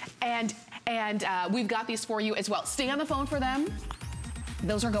 And we've got these for you as well. Stay on the phone for them.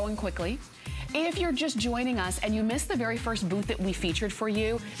 Those are going quickly. If you're just joining us and you missed the very first booth that we featured for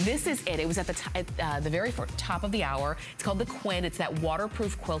you, this is it. It was at the very top of the hour. It's called the Quinn. It's that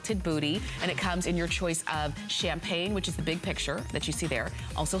waterproof quilted bootie, and it comes in your choice of champagne, which is the big picture that you see there,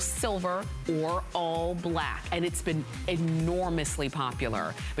 also silver or all black. And it's been enormously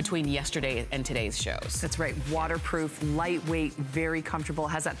popular between yesterday and today's shows. That's right. Waterproof, lightweight, very comfortable.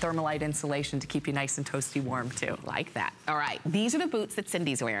 Has that thermalite insulation to keep you nice and toasty warm too. Like that. All right. These are the boots that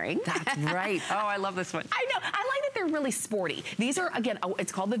Cindy's wearing. That's right. Oh, I love this one. I know. I like that they're really sporty. These are, again,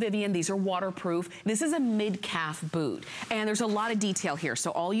 it's called the Vivian. These are waterproof. This is a mid-calf boot. And there's a lot of detail here.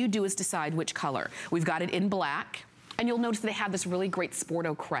 So all you do is decide which color. We've got it in black. And you'll notice they have this really great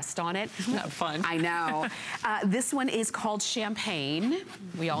Sporto crest on it. Isn't that fun? I know. This one is called Champagne.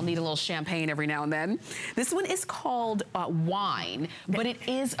 We all need a little champagne every now and then. This one is called Wine, but it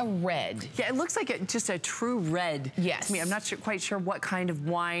is a red. Yeah, it looks like just a true red. Yes. To me, I'm not quite sure what kind of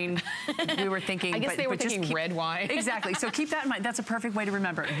wine we were thinking. I guess they were thinking red wine. Exactly. So keep that in mind. That's a perfect way to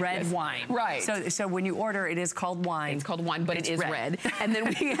remember it. Red wine. Right. So when you order, it is called wine. It's called wine, but it is red. And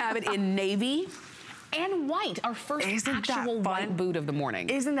then we have it in navy and white, our first actual white boot of the morning.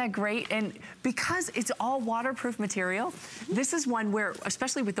 Isn't that great? And because it's all waterproof material, this is one where,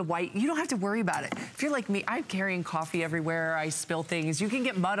 especially with the white, you don't have to worry about it. If you're like me, I'm carrying coffee everywhere, I spill things, you can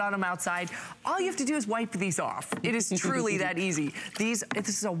get mud on them outside. All you have to do is wipe these off. It is truly that easy. This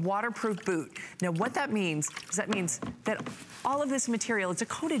is a waterproof boot. Now what that means is that all of this material, it's a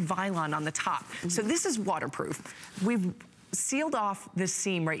coated Vylon on the top. So this is waterproof. We've sealed off this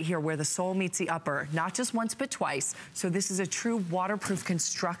seam right here where the sole meets the upper, not just once but twice. So this is a true waterproof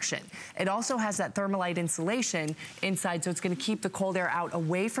construction. It also has that thermalite insulation inside, so it's gonna keep the cold air out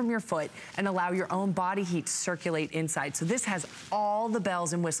away from your foot and allow your own body heat to circulate inside. So this has all the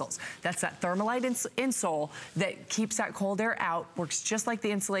bells and whistles. That's that thermalite insole that keeps that cold air out, works just like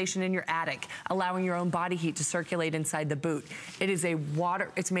the insulation in your attic, allowing your own body heat to circulate inside the boot. It is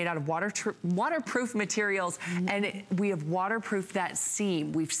it's made out of waterproof materials, and we have waterproofed that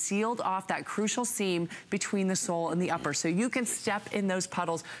seam. We've sealed off that crucial seam between the sole and the upper. So you can step in those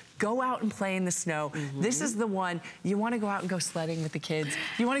puddles. Go out and play in the snow. This is the one, you wanna go out and go sledding with the kids.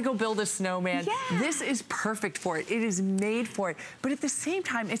 You wanna go build a snowman. Yeah. This is perfect for it. It is made for it. But at the same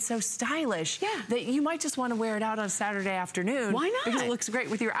time, it's so stylish that you might just wanna wear it out on a Saturday afternoon. Why not? Because it looks great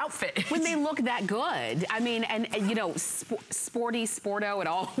with your outfit. When they look that good. I mean, and you know, sporty, sporto, it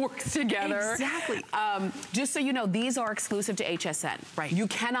all works together. Exactly. Just so you know, these are exclusive to HSN. Right. You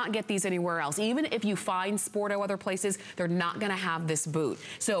cannot get these anywhere else. Even if you find Sporto other places, they're not gonna have this boot.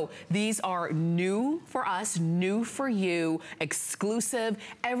 So these are new for us, new for you, exclusive.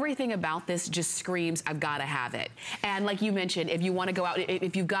 Everything about this just screams, I've gotta have it. And like you mentioned, if you wanna go out,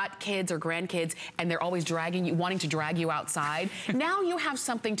 if you've got kids or grandkids and they're always dragging you, wanting to drag you outside, now you have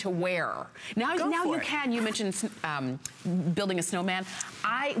something to wear. Now you can, you mentioned building a snowman.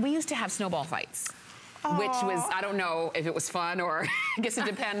 We used to have snowball fights. Which was, I don't know if it was fun or I guess it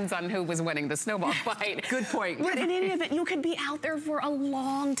depends on who was winning the snowball fight. Good point. But in any event, you could be out there for a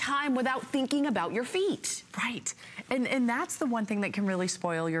long time without thinking about your feet. Right. And that's the one thing that can really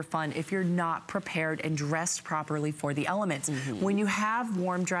spoil your fun if you're not prepared and dressed properly for the elements. When you have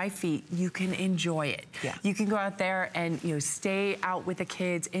warm, dry feet, you can enjoy it. Yeah. You can go out there and stay out with the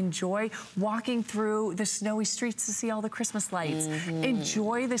kids, enjoy walking through the snowy streets to see all the Christmas lights.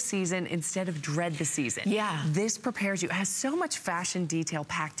 Enjoy the season instead of dread the season. Yeah. This prepares you. It has so much fashion detail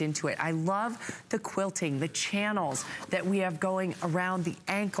packed into it. I love the quilting, the channels that we have going around the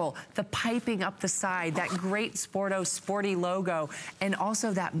ankle, the piping up the side, that great Sporto sporty logo, and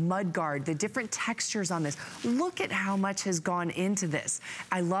also that mud guard, the different textures on this. Look at how much has gone into this.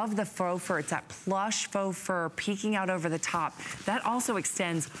 I love the faux fur. It's that plush faux fur peeking out over the top. That also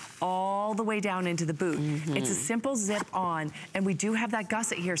extends all the way down into the boot. It's a simple zip on, and we do have that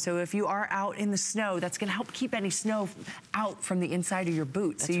gusset here, so if you are out in the snow, that's gonna help keep any snow out from the inside of your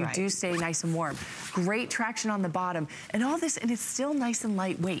boot, so you do stay nice and warm. Great traction on the bottom, and all this, and it's still nice and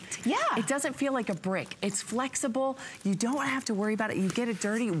lightweight. Yeah. It doesn't feel like a brick. It's flexible. You don't have to worry about it. You get it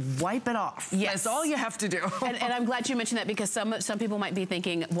dirty, wipe it off. Yes. That's all you have to do. And I'm glad you mentioned that because some people might be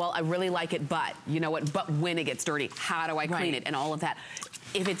thinking, well, I really like it, but you know what? But when it gets dirty, how do I clean it? And all of that.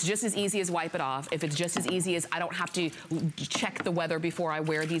 If it's just as easy as wipe it off, if it's just as easy as I don't have to check the weather before I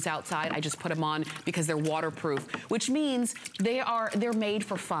wear these outside, I just put them on because they're waterproof, which means they're made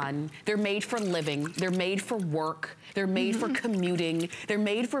for fun, they're made for living, they're made for work, they're made for commuting, they're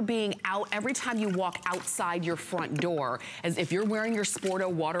made for being out every time you walk outside your front door. As if you're wearing your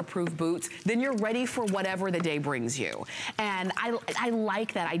Sporto waterproof boots, then you're ready for whatever the day brings you. And I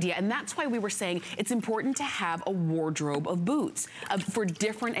like that idea, and that's why we were saying it's important to have a wardrobe of boots for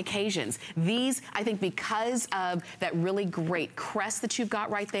different occasions. These, I think, because of that really great crest that you've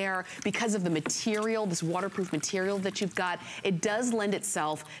got right there, because of the material, this waterproof material that you've got, it does lend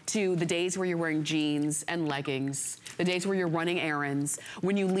itself to the days where you're wearing jeans and leggings, the days where you're running errands,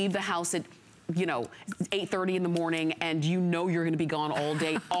 when you leave the house at 8:30 in the morning and you know you're gonna be gone all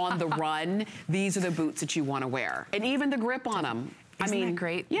day on the run, these are the boots that you wanna wear. And even the grip on them. Isn't that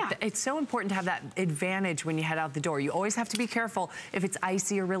great? Yeah. It's so important to have that advantage when you head out the door. You always have to be careful if it's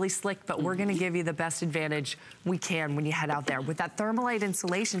icy or really slick, but we're gonna give you the best advantage we can when you head out there. With that Thermalite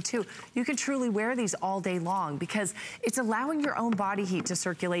insulation too, you can truly wear these all day long because it's allowing your own body heat to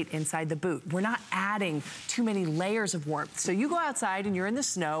circulate inside the boot. We're not adding too many layers of warmth. So you go outside and you're in the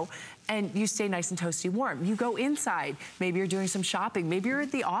snow and you stay nice and toasty warm. You go inside, maybe you're doing some shopping, maybe you're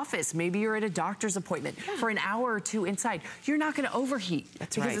at the office, maybe you're at a doctor's appointment for an hour or two inside. You're not gonna overheat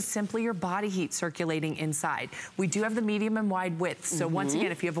because it's simply your body heat circulating inside. We do have the medium and wide width. So once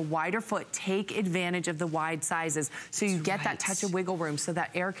again, if you have a wider foot, take advantage of the wide sizes so you get that touch of wiggle room so that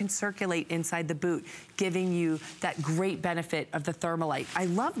air can circulate inside the boot, giving you that great benefit of the Thermalite. I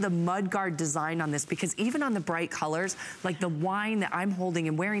love the mud guard design on this because even on the bright colors, like the wine that I'm holding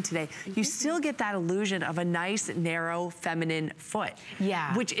and wearing today, you still get that illusion of a nice, narrow, feminine foot.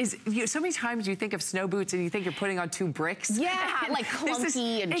 Yeah. Which is, so many times you think of snow boots and you think you're putting on two bricks. Yeah, like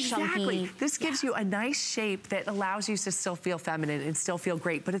clunky and chunky. This gives you a nice shape that allows you to still feel feminine and still feel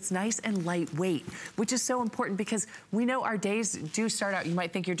great, but it's nice and lightweight, which is so important because we know our days do start out, you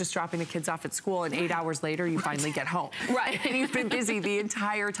might think you're just dropping the kids off at school and 8 hours later you finally get home. Right. And you've been busy the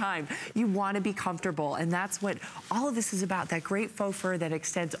entire time. You want to be comfortable, and that's what all of this is about, that great faux fur that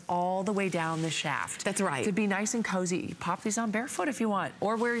extends all all the way down the shaft. That's right. To be nice and cozy. You pop these on barefoot if you want,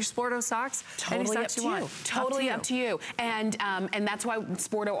 or wear your Sporto socks. Totally any up socks to you you. want. Totally up to you. And that's why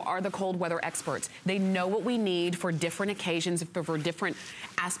Sporto are the cold weather experts. They know what we need for different occasions, for different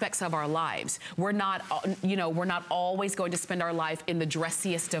aspects of our lives. We're not, you know, we're not always going to spend our life in the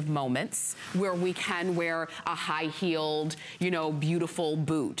dressiest of moments where we can wear a high-heeled, you know, beautiful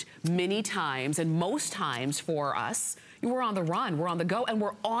boot. Many times, and most times for us, we're on the run, we're on the go, and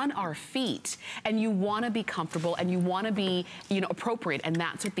we're on our feet. And you wanna be comfortable and you wanna be, you know, appropriate, and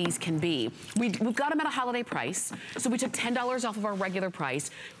that's what these can be. We've got them at a holiday price, so we took $10 off of our regular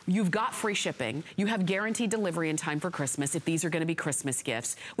price. You've got free shipping. You have guaranteed delivery in time for Christmas if these are gonna be Christmas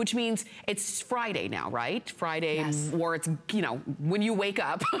gifts, which means it's Friday now, right? Friday, yes. Or it's, you know, when you wake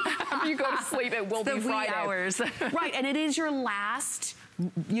up, after you go to sleep, it will be Friday. Hours. Right, and it is your last,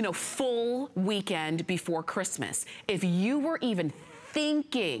 you know, full weekend before Christmas. If you were even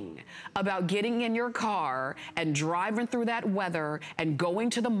thinking about getting in your car and driving through that weather and going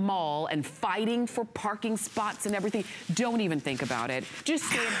to the mall and fighting for parking spots and everything, don't even think about it. Just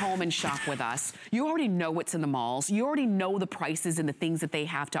stay at home and shop with us. You already know what's in the malls. You already know the prices and the things that they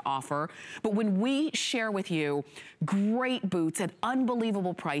have to offer. But when we share with you great boots at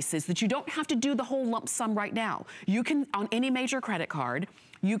unbelievable prices that you don't have to do the whole lump sum right now. You can, on any major credit card,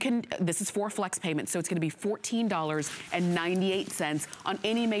 you can, this is 4 flex payments, so it's gonna be $14.98 on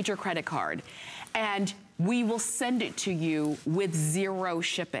any major credit card. And we will send it to you with 0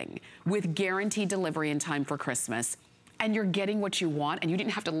 shipping, with guaranteed delivery in time for Christmas. And you're getting what you want, and you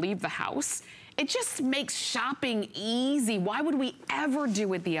didn't have to leave the house. It just makes shopping easy. Why would we ever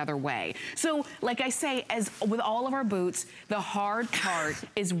do it the other way? So, like I say, as with all of our boots, the hard part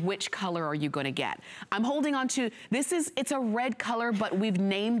is which color are you gonna get? I'm holding on to, it's a red color, but we've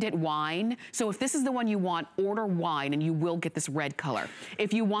named it wine. So if this is the one you want, order wine and you will get this red color.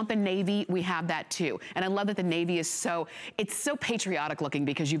 If you want the navy, we have that too. And I love that the navy is it's so patriotic looking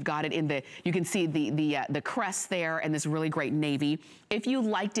because you've got it in you can see the crest there and this really great navy. If you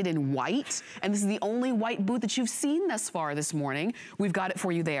liked it in white, and this is the only white boot that you've seen thus far this morning, we've got it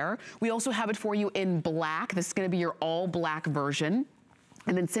for you there. We also have it for you in black. This is gonna be your all black version.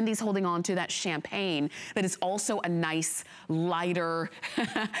 And then Cindy's holding on to that champagne that is also a nice lighter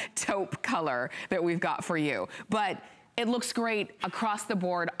taupe color that we've got for you. But it looks great across the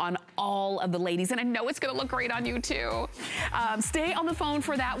board on all of the ladies, and I know it's gonna look great on you too. Stay on the phone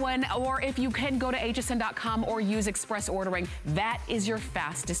for that one, or if you can go to hsn.com or use express ordering, that is your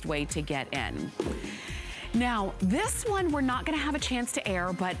fastest way to get in. Now, this one we're not gonna have a chance to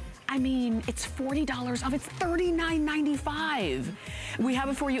air, but I mean, it's $40 off, it's $39.95. We have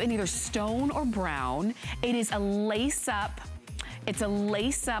it for you in either stone or brown. It is a lace-up,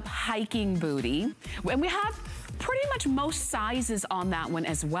 hiking booty, and we have pretty much most sizes on that one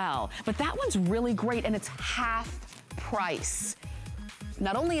as well. But that one's really great, and it's half price.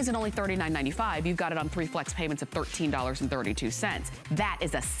 Not only is it only $39.95, you've got it on 3 flex payments of $13.32. That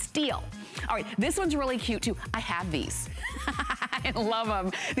is a steal. All right, this one's really cute too. I have these. I love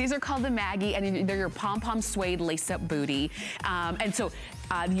them. These are called the Maggie, and they're your pom-pom suede lace-up booty. And so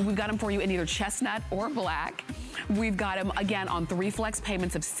we've got them for you in either chestnut or black. We've got them, again, on 3 flex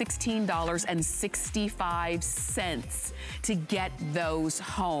payments of $16.65 to get those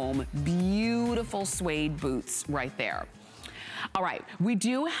home. Beautiful suede boots right there. All right, we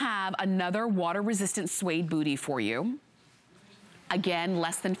do have another water-resistant suede booty for you. Again,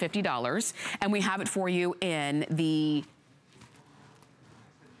 less than $50. And we have it for you in the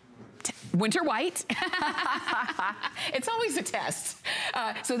winter white. It's always a test.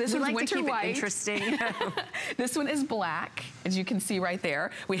 So this one's winter white. Interesting. This one is black, as you can see right there.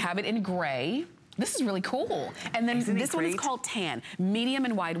 We have it in gray. This is really cool. And then this one is called tan. Medium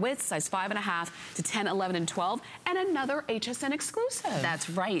and wide width, size 5.5 to 10, 11, and 12. And another HSN exclusive. That's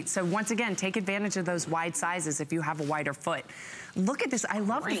right. So once again, take advantage of those wide sizes if you have a wider foot. Look at this. I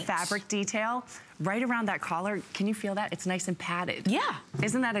love the fabric detail right around that collar. Can you feel that? It's nice and padded. Yeah.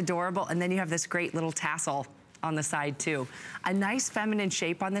 Isn't that adorable? And then you have this great little tassel on the side too. A nice feminine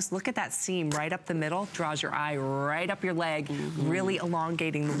shape on this. Look at that seam right up the middle, draws your eye right up your leg, really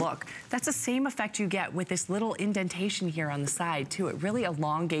elongating the look. That's the same effect you get with this little indentation here on the side too. It really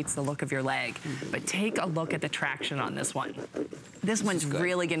elongates the look of your leg. But take a look at the traction on this one. This one's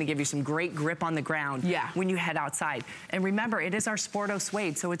really gonna give you some great grip on the ground when you head outside. And remember, it is our Sporto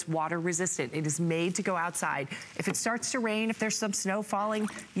suede, so it's water resistant. It is made to go outside. If it starts to rain, if there's some snow falling,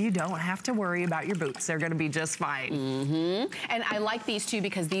 you don't have to worry about your boots. They're gonna be just just fine. And I like these too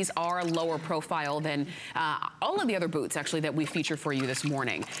because these are lower profile than all of the other boots actually that we featured for you this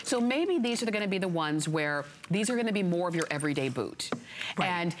morning. So maybe these are going to be the ones where these are going to be more of your everyday boot. Right.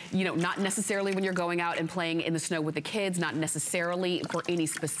 And, you know, not necessarily when you're going out and playing in the snow with the kids, not necessarily for any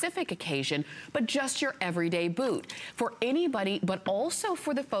specific occasion, but just your everyday boot. For anybody, but also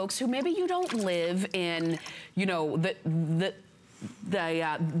for the folks who maybe you don't live in, you know, the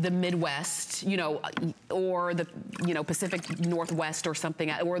Midwest, you know, or the, you know, Pacific Northwest or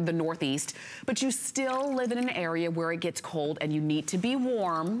something, or the Northeast, but you still live in an area where it gets cold and you need to be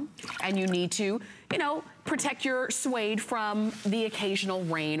warm and you need to, you know, protect your suede from the occasional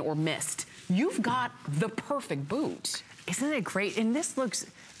rain or mist. You've got the perfect boot. Isn't it great? And this looks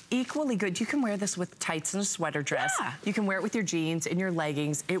equally good. You can wear this with tights and a sweater dress. Yeah. You can wear it with your jeans and your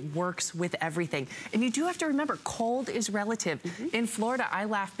leggings. It works with everything. And you do have to remember, cold is relative. In Florida, I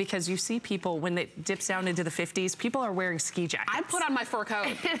laugh because you see people, when it dips down into the 50s, people are wearing ski jackets. I put on my fur coat.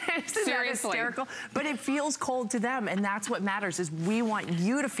 Isn't that hysterical? But it feels cold to them, and that's what matters, is we want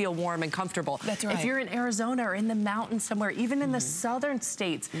you to feel warm and comfortable. That's right. If you're in Arizona or in the mountains somewhere, even in the southern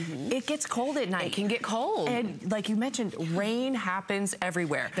states, it gets cold at night. It can get cold. And like you mentioned, rain happens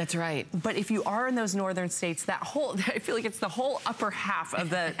everywhere. That's right. But if you are in those northern states, that whole, I feel like it's the whole upper half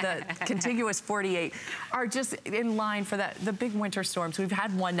of the contiguous 48 are just in line for the big winter storms. We've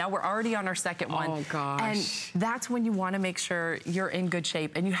had one, now we're already on our second one. Oh gosh. And that's when you want to make sure you're in good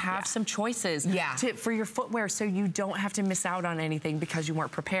shape and you have some choices for your footwear, so you don't have to miss out on anything because you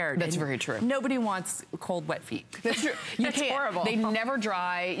weren't prepared. That's very true. Nobody wants cold, wet feet. That's true. That's horrible. They never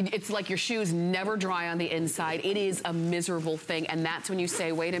dry. It's like your shoes never dry on the inside. It is a miserable thing. And that's when you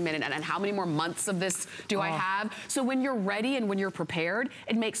say, wait a minute, and how many more months of this do I have? So when you're ready and when you're prepared,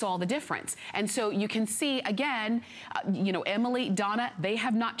 it makes all the difference. And so you can see, again, you know, Emily, Donna, they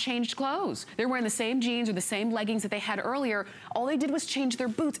have not changed clothes. They're wearing the same jeans or the same leggings that they had earlier. All they did was change their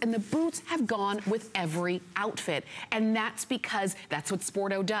boots, and the boots have gone with every outfit. And that's because that's what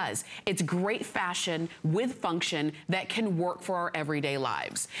Sporto does. It's great fashion with function that can work for our everyday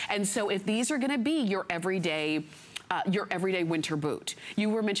lives. And so if these are gonna be your everyday winter boot. You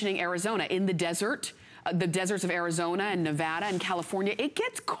were mentioning Arizona. In the desert, the deserts of Arizona and Nevada and California, it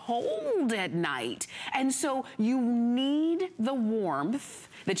gets cold at night. And so you need the warmth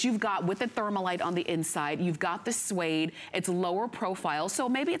that you've got with the Thermalite on the inside. You've got the suede. It's lower profile. So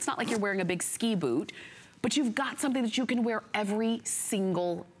maybe it's not like you're wearing a big ski boot, but you've got something that you can wear every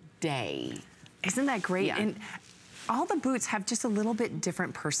single day. Isn't that great? Yeah. And all the boots have just a little bit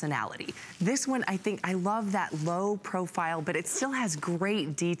different personality. This one, I think, I love that low profile, but it still has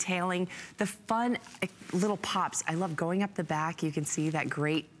great detailing. The fun little pops. I love going up the back. You can see that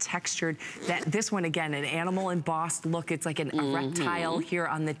great textured, this one, again, an animal embossed look. It's like a reptile here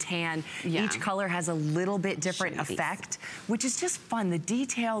on the tan. Yeah. Each color has a little bit different effect, which is just fun. The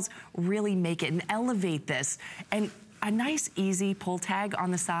details really make it and elevate this. And a nice, easy pull tag on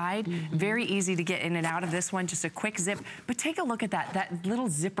the side. Very easy to get in and out of this one, just a quick zip. But take a look at that little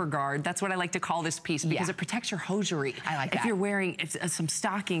zipper guard. That's what I like to call this piece because it protects your hosiery. I like that. If you're wearing some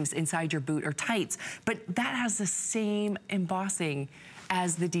stockings inside your boot or tights, but that has the same embossing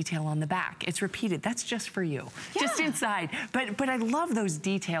as the detail on the back. It's repeated. That's just for you, just inside. But I love those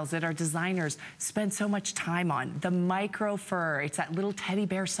details that our designers spend so much time on. The micro fur, it's that little teddy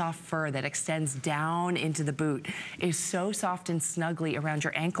bear soft fur that extends down into the boot. It is so soft and snuggly around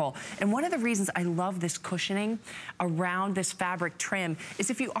your ankle. And one of the reasons I love this cushioning around this fabric trim is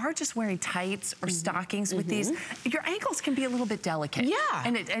if you are just wearing tights or stockings with these, your ankles can be a little bit delicate. Yeah.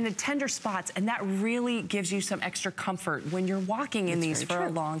 And tender spots, and that really gives you some extra comfort when you're walking in these for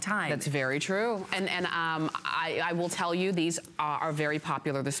a long time. That's very true. And I will tell you, these are very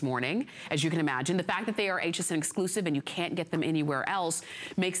popular this morning, as you can imagine. The fact that they are HSN exclusive and you can't get them anywhere else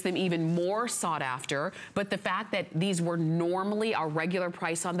makes them even more sought after. But the fact that these were normally, our regular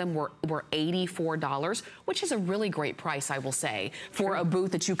price on them were $84, which is a really great price, I will say, for a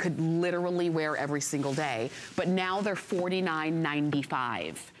boot that you could literally wear every single day. But now they're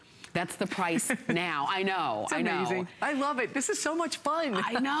 $49.95. That's the price now. I know. It's amazing. I love it. This is so much fun.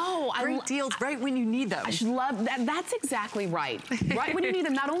 I know. Great deals right when you need them. I should love that. That's exactly right. Right when you need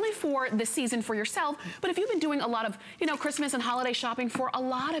them, not only for the season for yourself, but if you've been doing a lot of, you know, Christmas and holiday shopping for a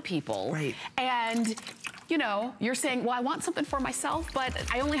lot of people. Right. And, you know, you're saying, well, I want something for myself, but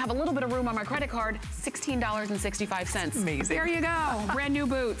I only have a little bit of room on my credit card. $16.65. Amazing. There you go. Brand new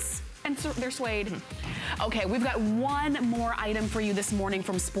boots. And so they're suede. Okay, we've got one more item for you this morning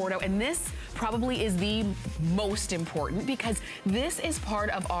from Sporto, and this probably is the most important because this is part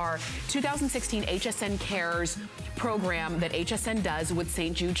of our 2016 HSN Cares program that HSN does with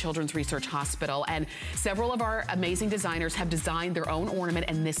St. Jude Children's Research Hospital. And several of our amazing designers have designed their own ornament,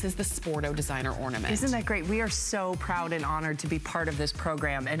 and this is the Sporto designer ornament. Isn't that great? We are so proud and honored to be part of this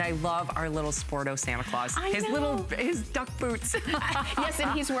program, and I love our little Sporto Santa Claus. His duck boots. Yes,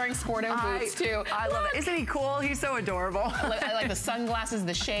 and he's wearing Sporto boots too. I love it. Isn't he cool? He's so adorable. I like the sunglasses,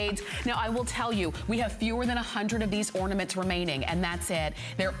 the shades. Now, I will tell you, we have fewer than 100 of these ornaments remaining, and that's it.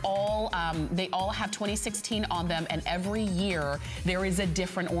 They're all, they all have 2016 on them, and every year there is a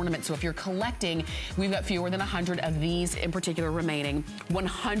different ornament. So if you're collecting, we've got fewer than 100 of these in particular remaining.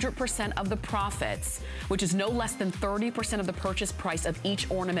 100% of the profits, which is no less than 30% of the purchase price of each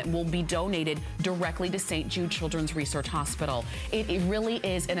ornament, will be donated directly to St. Jude Children's Research Hospital. It really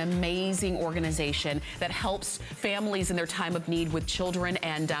is an amazing organization that helps families in their time of need with children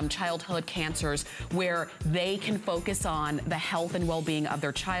and childhood cancers, where they can focus on the health and well-being of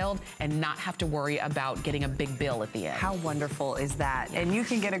their child and not have to worry about getting a big bill at the end. How wonderful is that? Yeah. And you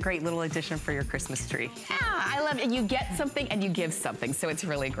can get a great little addition for your Christmas tree. Yeah, I love it. You get something and you give something, so it's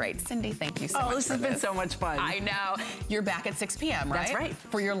really great. Cindy, thank you so much. This has been so much fun. I know. You're back at 6 p.m., right? That's right.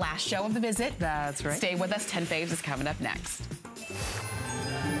 For your last show of the visit. That's right. Stay with us. 10 Faves is coming up next.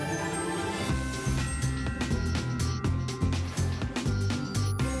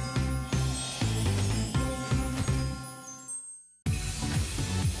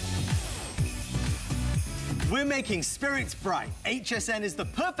 We're making spirits bright. HSN is the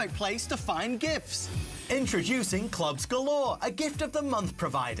perfect place to find gifts. Introducing Clubs Galore, a gift of the month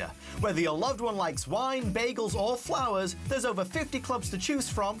provider. Whether your loved one likes wine, bagels, or flowers, there's over 50 clubs to choose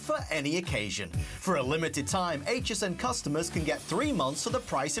from for any occasion. For a limited time, HSN customers can get 3 months for the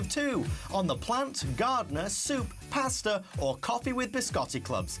price of 2 on the plant, gardener, soup, pasta, or coffee with biscotti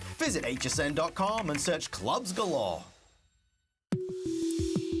clubs. Visit hsn.com and search Clubs Galore.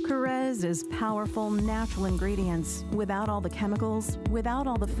 Carrez is powerful, natural ingredients without all the chemicals, without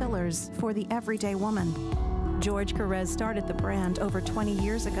all the fillers for the everyday woman. George Carrez started the brand over 20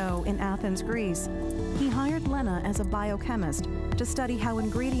 years ago in Athens, Greece. He hired Lena as a biochemist to study how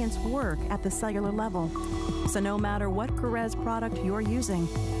ingredients work at the cellular level. So no matter what Carrez product you're using,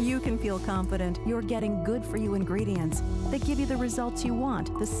 you can feel confident you're getting good-for-you ingredients that give you the results you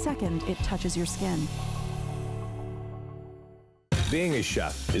want the second it touches your skin. Being a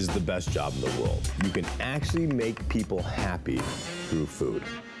chef is the best job in the world. You can actually make people happy through food.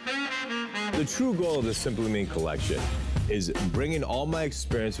 The true goal of the Simply Mean collection is bringing all my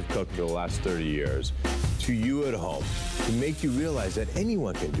experience of cooking for the last 30 years to you at home to make you realize that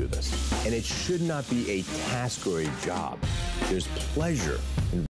anyone can do this. And it should not be a task or a job. There's pleasure